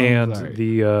it is. And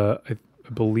I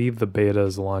believe the beta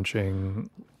is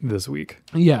launching this week.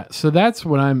 Yeah, so that's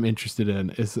what I'm interested in,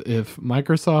 is if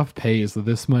Microsoft pays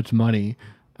this much money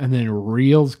and then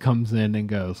Reels comes in and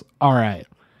goes, all right,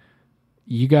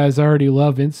 you guys already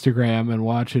love Instagram and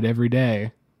watch it every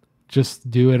day.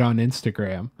 Just do it on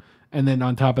Instagram. And then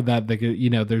on top of that,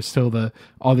 there's still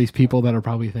all these people that are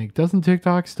probably think, doesn't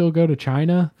TikTok still go to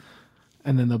China?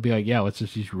 And then they'll be like, yeah, let's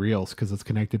just use Reels because it's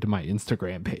connected to my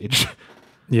Instagram page.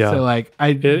 Yeah. So like,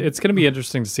 it's going to be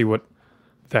interesting to see what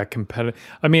that competitive.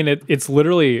 I mean, it's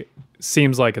literally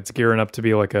seems like it's gearing up to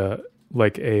be like a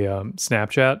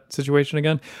Snapchat situation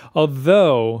again.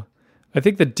 Although I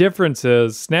think the difference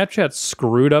is Snapchat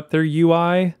screwed up their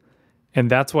UI,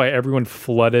 and that's why everyone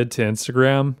flooded to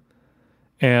Instagram.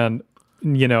 And,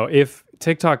 if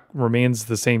TikTok remains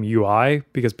the same UI,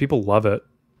 because people love it,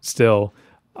 still.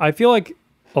 I feel like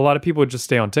a lot of people would just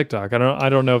stay on TikTok. I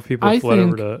don't know if people fled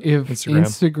over to if Instagram.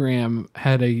 Instagram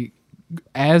had a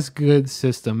as good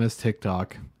system as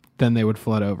TikTok, then they would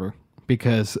flood over,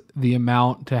 because the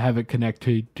amount to have it connect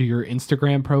to your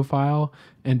Instagram profile,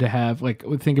 and to have, like,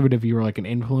 think of it if you were like an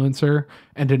influencer,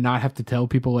 and to not have to tell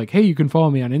people like, hey, you can follow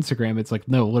me on Instagram. It's like,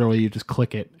 no, literally you just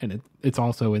click it and it's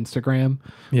also Instagram.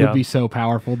 Would be so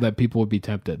powerful that people would be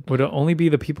tempted. Would it only be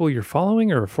the people you're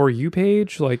following, or a For You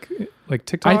page like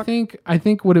TikTok? I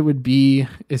think what it would be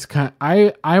is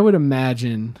I would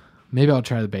imagine, maybe I'll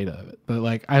try the beta of it, but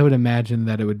like I would imagine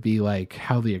that it would be like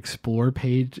how the Explore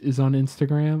page is on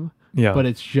Instagram. Yeah. But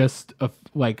it's just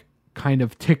like kind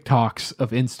of TikToks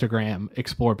of Instagram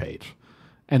Explore page.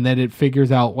 And then it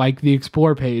figures out, like the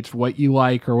Explore page, what you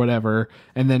like or whatever.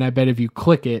 And then I bet if you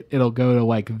click it, it'll go to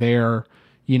like their,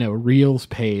 Reels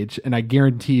page. And I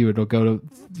guarantee you it'll go to,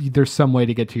 there's some way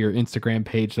to get to your Instagram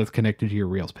page that's connected to your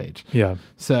Reels page. Yeah.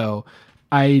 So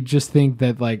I just think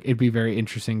that like it'd be very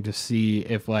interesting to see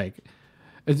if, like,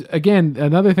 again,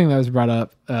 another thing that was brought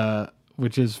up,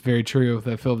 which is very true,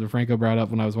 that Philip DeFranco brought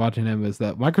up when I was watching him, is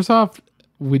that Microsoft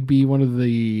would be one of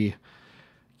the,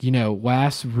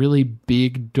 last really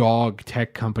big dog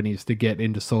tech companies to get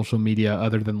into social media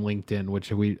other than LinkedIn,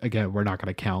 which we're not going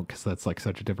to count because that's like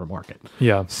such a different market.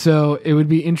 Yeah. So it would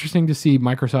be interesting to see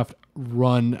Microsoft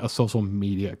run a social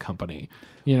media company.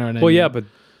 You know what I mean? Yeah, but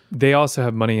they also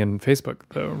have money in Facebook,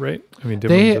 though, right? I mean,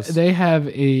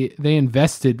 they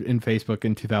invested in Facebook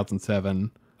in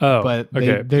 2007. Oh, but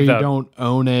okay. they don't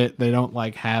own it. They don't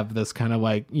like have this kind of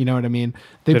like, you know what I mean?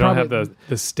 They don't probably have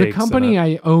the stakes. The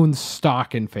company owns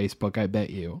stock in Facebook, I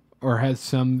bet you, or has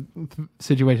some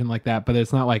situation like that. But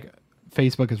it's not like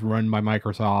Facebook is run by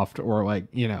Microsoft or like,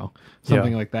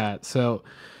 something like that. So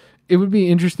it would be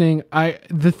interesting.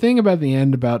 The thing about the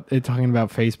end about it talking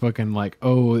about Facebook and like,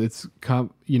 oh, it's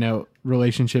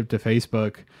relationship to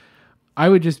Facebook, I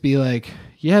would just be like,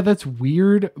 yeah, that's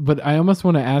weird, but I almost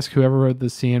want to ask whoever wrote the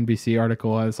CNBC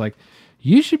article. I was like,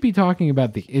 you should be talking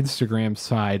about the Instagram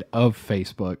side of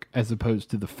Facebook as opposed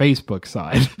to the Facebook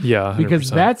side. Yeah, 100%. Because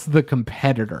that's the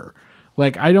competitor.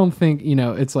 Like, I don't think,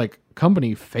 it's like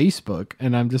company Facebook,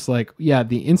 and I'm just like, yeah,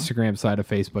 the Instagram side of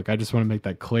Facebook. I just want to make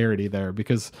that clarity there,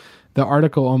 because the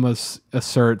article almost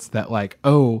asserts that like,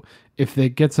 oh, if it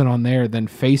gets it on there, then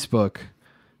Facebook,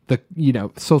 the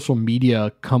social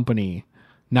media company,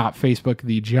 not Facebook,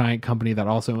 the giant company that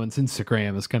also owns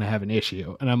Instagram, is going to have an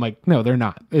issue. And I'm like, no, they're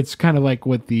not. It's kind of like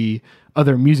what the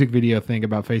other music video thing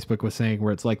about Facebook was saying,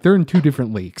 where it's like they're in two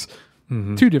different leagues.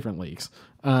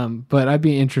 But I'd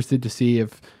be interested to see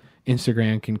if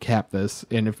Instagram can cap this,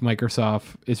 and if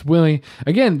Microsoft is willing.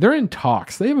 Again, they're in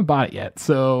talks. They haven't bought it yet,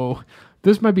 so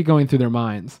this might be going through their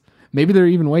minds. Maybe they're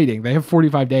even waiting. They have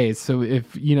 45 days. So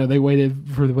if, they waited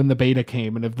for when the beta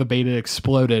came, and if the beta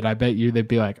exploded, I bet you they'd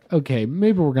be like, okay,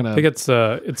 maybe we're going to... I think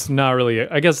it's not really...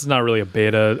 I guess it's not really a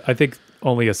beta. I think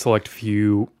only a select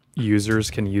few users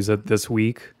can use it this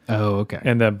week. Oh,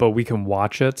 okay. But we can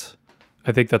watch it.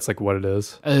 I think that's like what it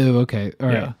is. Oh, okay. All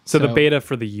right. So the beta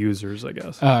for the users, I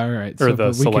guess. All right. Or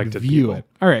the selected view people. It.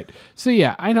 All right. So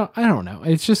yeah, I don't know.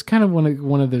 It's just kind of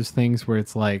one of those things where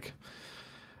it's like,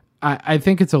 I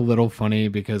think it's a little funny,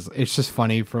 because it's just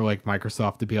funny for like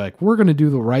Microsoft to be like, we're going to do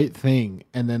the right thing.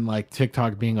 And then like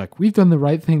TikTok being like, we've done the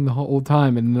right thing the whole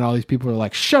time. And then all these people are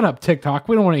like, shut up, TikTok.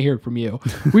 We don't want to hear from you.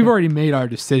 We've already made our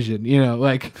decision,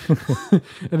 like, and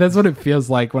that's what it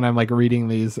feels like when I'm like reading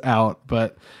these out.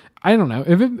 But I don't know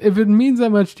if it means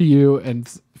that much to you,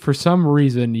 and for some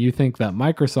reason you think that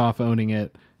Microsoft owning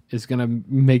it is going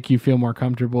to make you feel more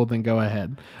comfortable, then go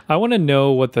ahead. I want to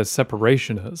know what the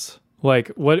separation is. Like,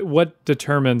 what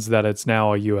determines that it's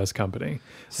now a U.S. company?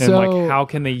 And like, how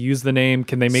can they use the name?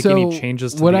 Can they make any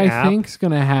changes to the app? What I think is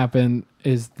going to happen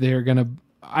is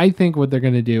I think what they're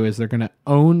going to do is they're going to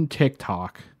own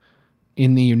TikTok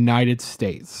in the United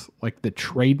States, like the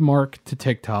trademark to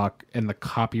TikTok and the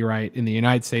copyright in the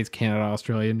United States, Canada,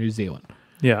 Australia, New Zealand.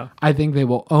 Yeah. I think they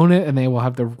will own it, and they will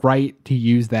have the right to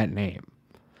use that name.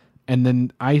 And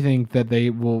then I think that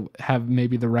they will have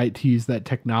maybe the right to use that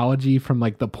technology from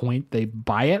like the point they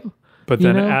buy it. But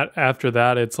then after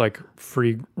that, it's like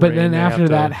free. But then after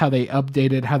that, how they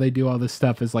update it, how they do all this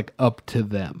stuff is like up to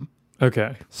them.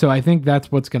 Okay. So I think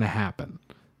that's what's going to happen.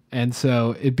 And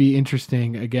so it'd be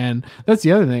interesting. Again, that's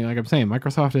the other thing. Like I'm saying,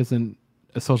 Microsoft isn't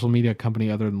a social media company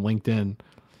other than LinkedIn.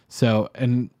 So,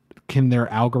 and can their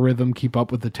algorithm keep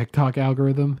up with the TikTok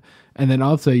algorithm? And then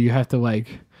also you have to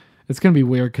like... It's going to be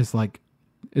weird because, like,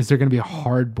 is there going to be a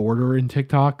hard border in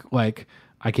TikTok? Like,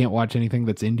 I can't watch anything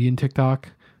that's Indian TikTok,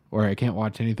 or I can't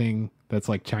watch anything that's,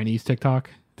 like, Chinese TikTok.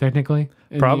 technically.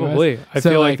 in the Probably. US. I So,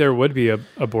 feel like there would be a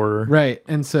border. right.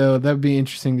 And so that would be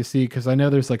interesting to see because I know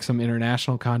there's like some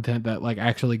international content that like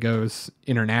actually goes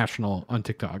international on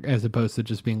TikTok as opposed to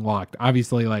just being locked.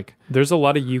 Obviously, like There's a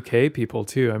lot of UK people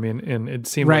too. I mean, and it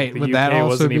seemed right, like the would UK that also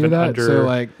wasn't be even that? under. So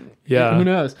like, Yeah. who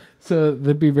knows? So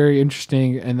that'd be very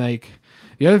interesting. And like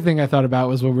the other thing I thought about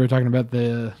was when we were talking about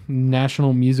the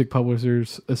National Music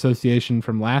Publishers Association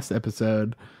from last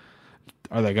episode.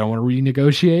 Are they going to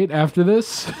renegotiate after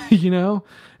this?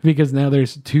 Because now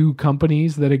there's two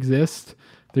companies that exist.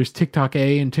 There's TikTok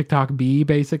A and TikTok B,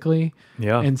 basically.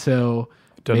 Yeah. And so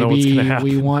Don't know what's maybe gonna happen.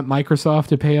 we want Microsoft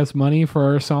to pay us money for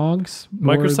our songs.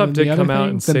 more Microsoft than did the other come out thing,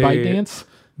 and than say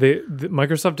ByteDance.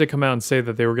 Microsoft did come out and say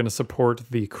that they were going to support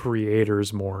the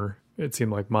creators more. It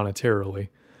seemed like monetarily,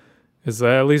 is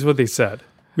at least what they said.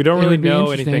 We don't It really would be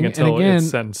know anything interesting. until And again, it's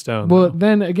set in stone. Well, though.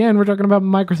 then again, we're talking about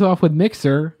Microsoft with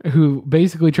Mixer, who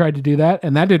basically tried to do that,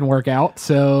 and that didn't work out.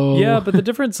 So Yeah, but the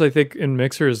difference I think in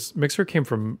Mixer is Mixer came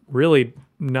from really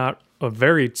not a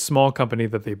very small company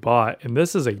that they bought, and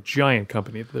this is a giant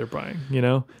company that they're buying.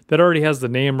 That already has the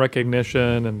name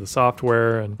recognition and the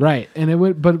software and right, and it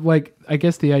would, but like I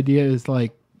guess the idea is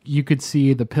like you could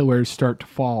see the pillars start to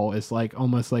fall. It's like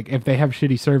almost like if they have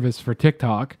shitty service for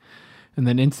TikTok. And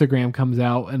then Instagram comes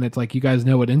out, and it's like you guys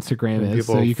know what Instagram And is,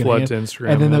 people so you can flood to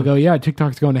Instagram, and then they'll yeah. go, "Yeah,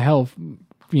 TikTok's going to hell."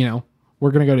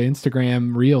 We're going to go to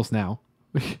Instagram Reels now.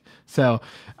 So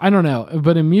I don't know,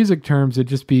 but in music terms, I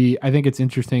think it's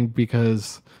interesting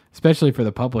because, especially for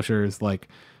the publishers, like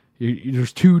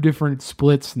there's two different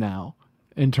splits now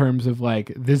in terms of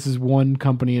like this is one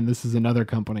company and this is another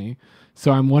company.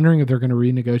 So I'm wondering if they're going to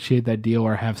renegotiate that deal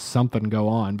or have something go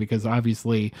on because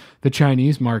obviously the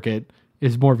Chinese market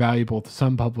is more valuable to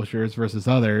some publishers versus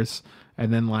others.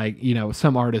 And then like,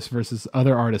 some artists versus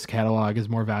other artists catalog is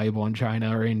more valuable in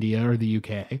China or India or the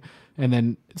UK. And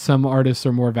then some artists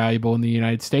are more valuable in the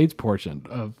United States portion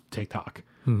of TikTok.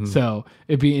 Mm-hmm. So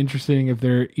it'd be interesting if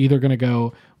they're either going to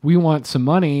go, we want some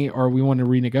money or we want to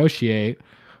renegotiate,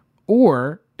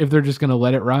 or if they're just going to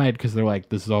let it ride because they're like,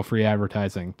 this is all free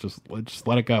advertising. Just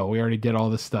let it go. We already did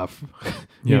all this stuff.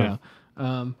 Yeah.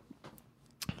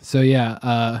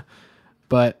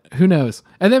 But who knows?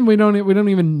 And then we don't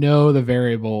even know the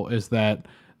variable is that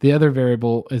the other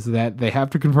variable is that they have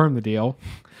to confirm the deal.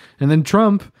 And then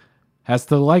Trump has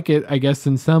to like it, I guess,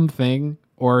 in something,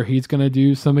 or he's going to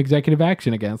do some executive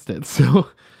action against it. So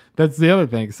that's the other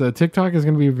thing. So TikTok is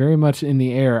going to be very much in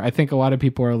the air. I think a lot of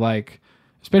people are like,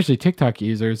 especially TikTok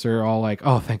users are all like,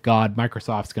 oh, thank God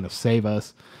Microsoft's going to save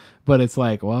us. But it's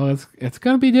like, well, it's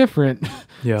going to be different.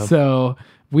 Yeah. So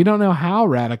we don't know how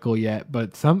radical yet,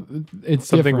 but something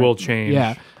different. Will change.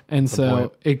 Yeah. And so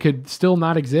point. it could still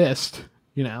not exist,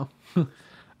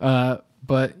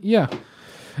 but yeah,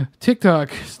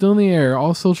 TikTok still in the air,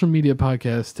 all social media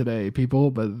podcasts today, people,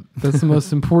 but that's the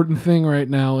most important thing right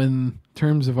now in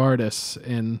terms of artists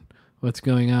and what's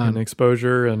going on. And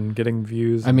exposure and getting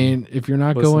views. I mean, if you're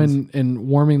not listens. going and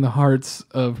warming the hearts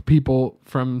of people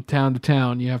from town to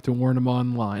town, you have to warn them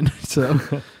online.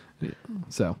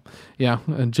 So, yeah.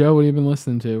 And Joe, what have you been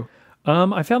listening to?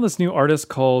 I found this new artist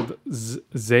called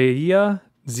Zaia,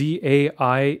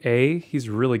 Zaia. He's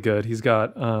really good. He's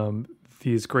got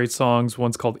these great songs.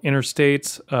 One's called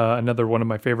Interstates. Another one of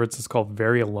my favorites is called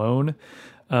Very Alone.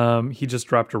 He just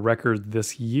dropped a record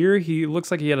this year. He looks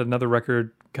like he had another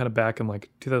record kind of back in like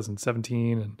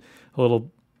 2017 and a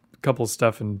couple of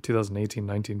stuff in 2018,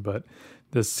 19, but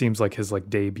this seems like his like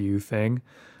debut thing.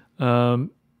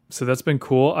 So that's been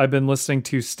cool. I've been listening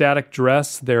to Static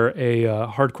Dress. They're a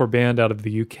hardcore band out of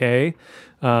the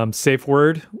UK. Safe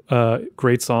Word,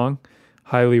 great song.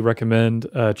 Highly recommend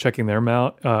checking them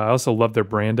out. I also love their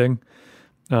branding.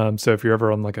 So if you're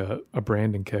ever on like a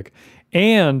branding kick.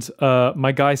 And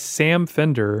my guy Sam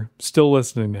Fender, still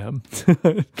listening to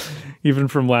him, even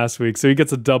from last week. So he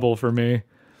gets a double for me.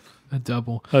 A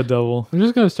double. I'm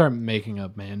just going to start making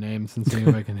up band names and see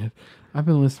if I can hit. I've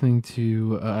been listening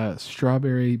to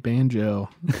Strawberry Banjo,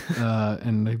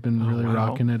 and they've been really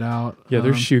rocking it out. Yeah,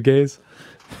 they're shoegaze.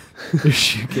 They're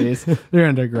shoegaze. They're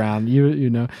underground. You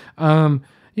know.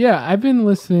 Yeah, I've been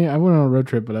listening. I went on a road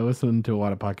trip, but I listened to a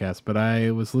lot of podcasts. But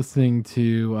I was listening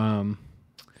to.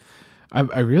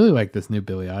 I really like this new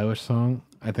Billie Eilish song.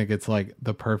 I think it's like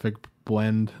the perfect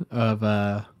blend of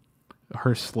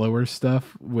her slower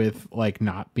stuff with like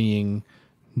not being,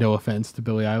 no offense to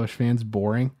Billie Eilish fans,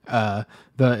 boring.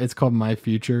 It's called My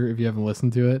Future, if you haven't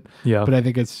listened to it. Yeah. But I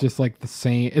think it's just like the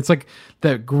same. It's like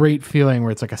that great feeling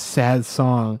where it's like a sad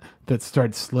song that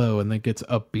starts slow and then gets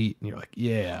upbeat and you're like,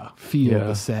 yeah, feel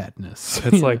the sadness.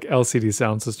 It's like LCD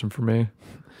Sound System for me.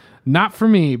 Not for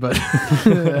me, but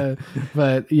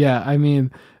but yeah, I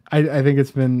mean, I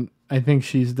think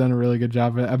she's done a really good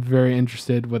job. I'm very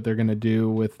interested what they're gonna do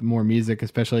with more music,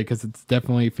 especially because it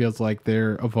definitely feels like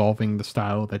they're evolving the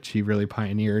style that she really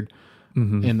pioneered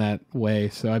in that way.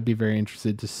 So I'd be very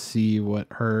interested to see what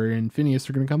her and Phineas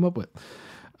are gonna come up with.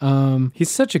 He's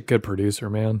such a good producer,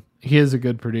 man. He is a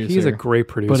good producer. He's a great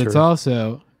producer, but it's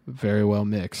also very well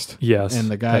mixed. Yes, and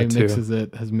the guy who mixes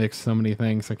it has mixed so many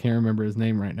things. I can't remember his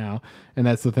name right now, and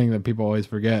that's the thing that people always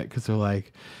forget because they're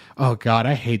like, "Oh God,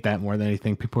 I hate that more than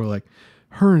anything." People are like,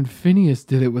 "Her and Phineas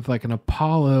did it with like an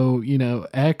Apollo,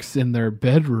 X in their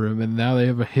bedroom, and now they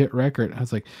have a hit record." I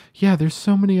was like, "Yeah, there's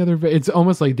so many other. It's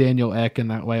almost like Daniel Ek in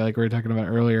that way, like we were talking about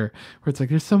earlier, where it's like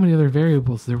there's so many other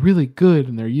variables. They're really good,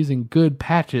 and they're using good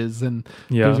patches, and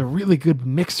there's a really good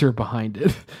mixer behind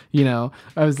it."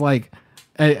 I was like.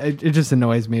 It just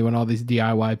annoys me when all these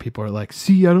DIY people are like,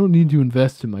 "See, I don't need to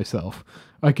invest in myself.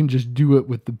 I can just do it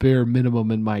with the bare minimum,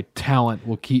 and my talent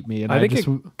will keep me." And I think it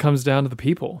comes down to the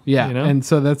people. Yeah, and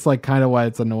so that's like kind of why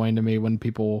it's annoying to me when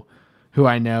people who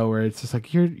I know, where it's just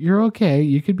like, "You're okay.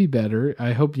 You could be better.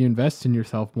 I hope you invest in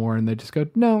yourself more," and they just go,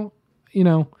 "No,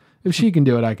 if she can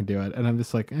do it, I can do it." And I'm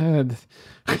just like, you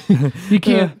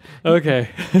can't. Okay,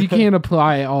 you can't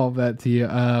apply all of that to you.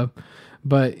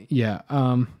 But yeah.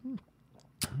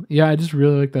 Yeah, I just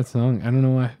really like that song. I don't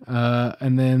know why.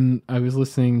 And then I was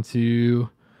listening to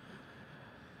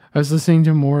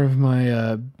more of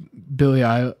my Billie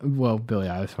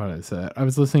Eilish. Why did I say that? I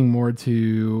was listening more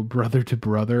to Brother to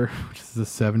Brother, which is the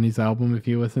 70s album. If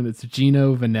you listen, it's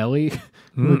Gino Vanelli,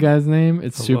 the guy's name.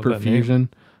 It's super fusion.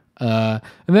 And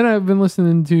then I've been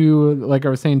listening to, like I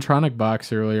was saying, Tronic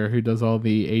Box earlier, who does all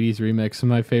the 80s remix. And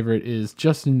my favorite is the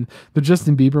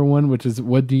Justin Bieber one, which is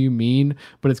What Do You Mean?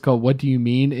 But it's called What Do You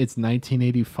Mean? It's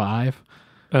 1985.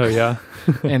 Oh, yeah.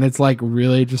 And it's like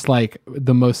really just like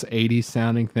the most 80s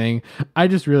sounding thing. I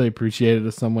just really appreciate it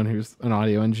as someone who's an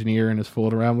audio engineer and has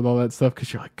fooled around with all that stuff,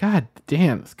 because you're like, God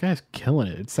damn, this guy's killing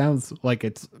it. It sounds like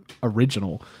it's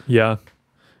original. Yeah.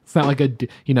 It's not like a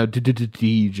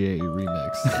DJ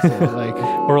remix. So like,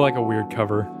 or like a weird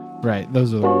cover. Right.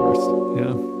 Those are the worst.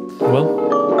 Yeah.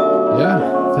 Well. Yeah.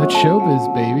 That's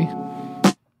Showbiz, baby.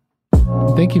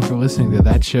 Thank you for listening to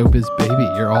That Showbiz Baby,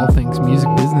 your all things music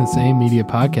business and media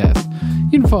podcast.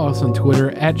 You can follow us on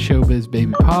Twitter at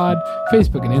ShowBizBabyPod,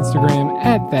 Facebook and Instagram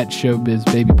at That Showbiz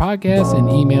Baby Podcast, and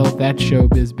email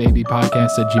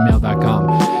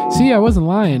thatshowbizbabypodcast@gmail.com. See, I wasn't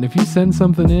lying. If you send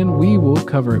something in, we will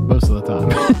cover it most of the time.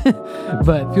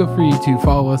 But feel free to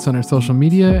follow us on our social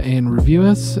media and review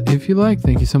us if you like.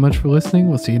 Thank you so much for listening.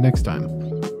 We'll see you next time.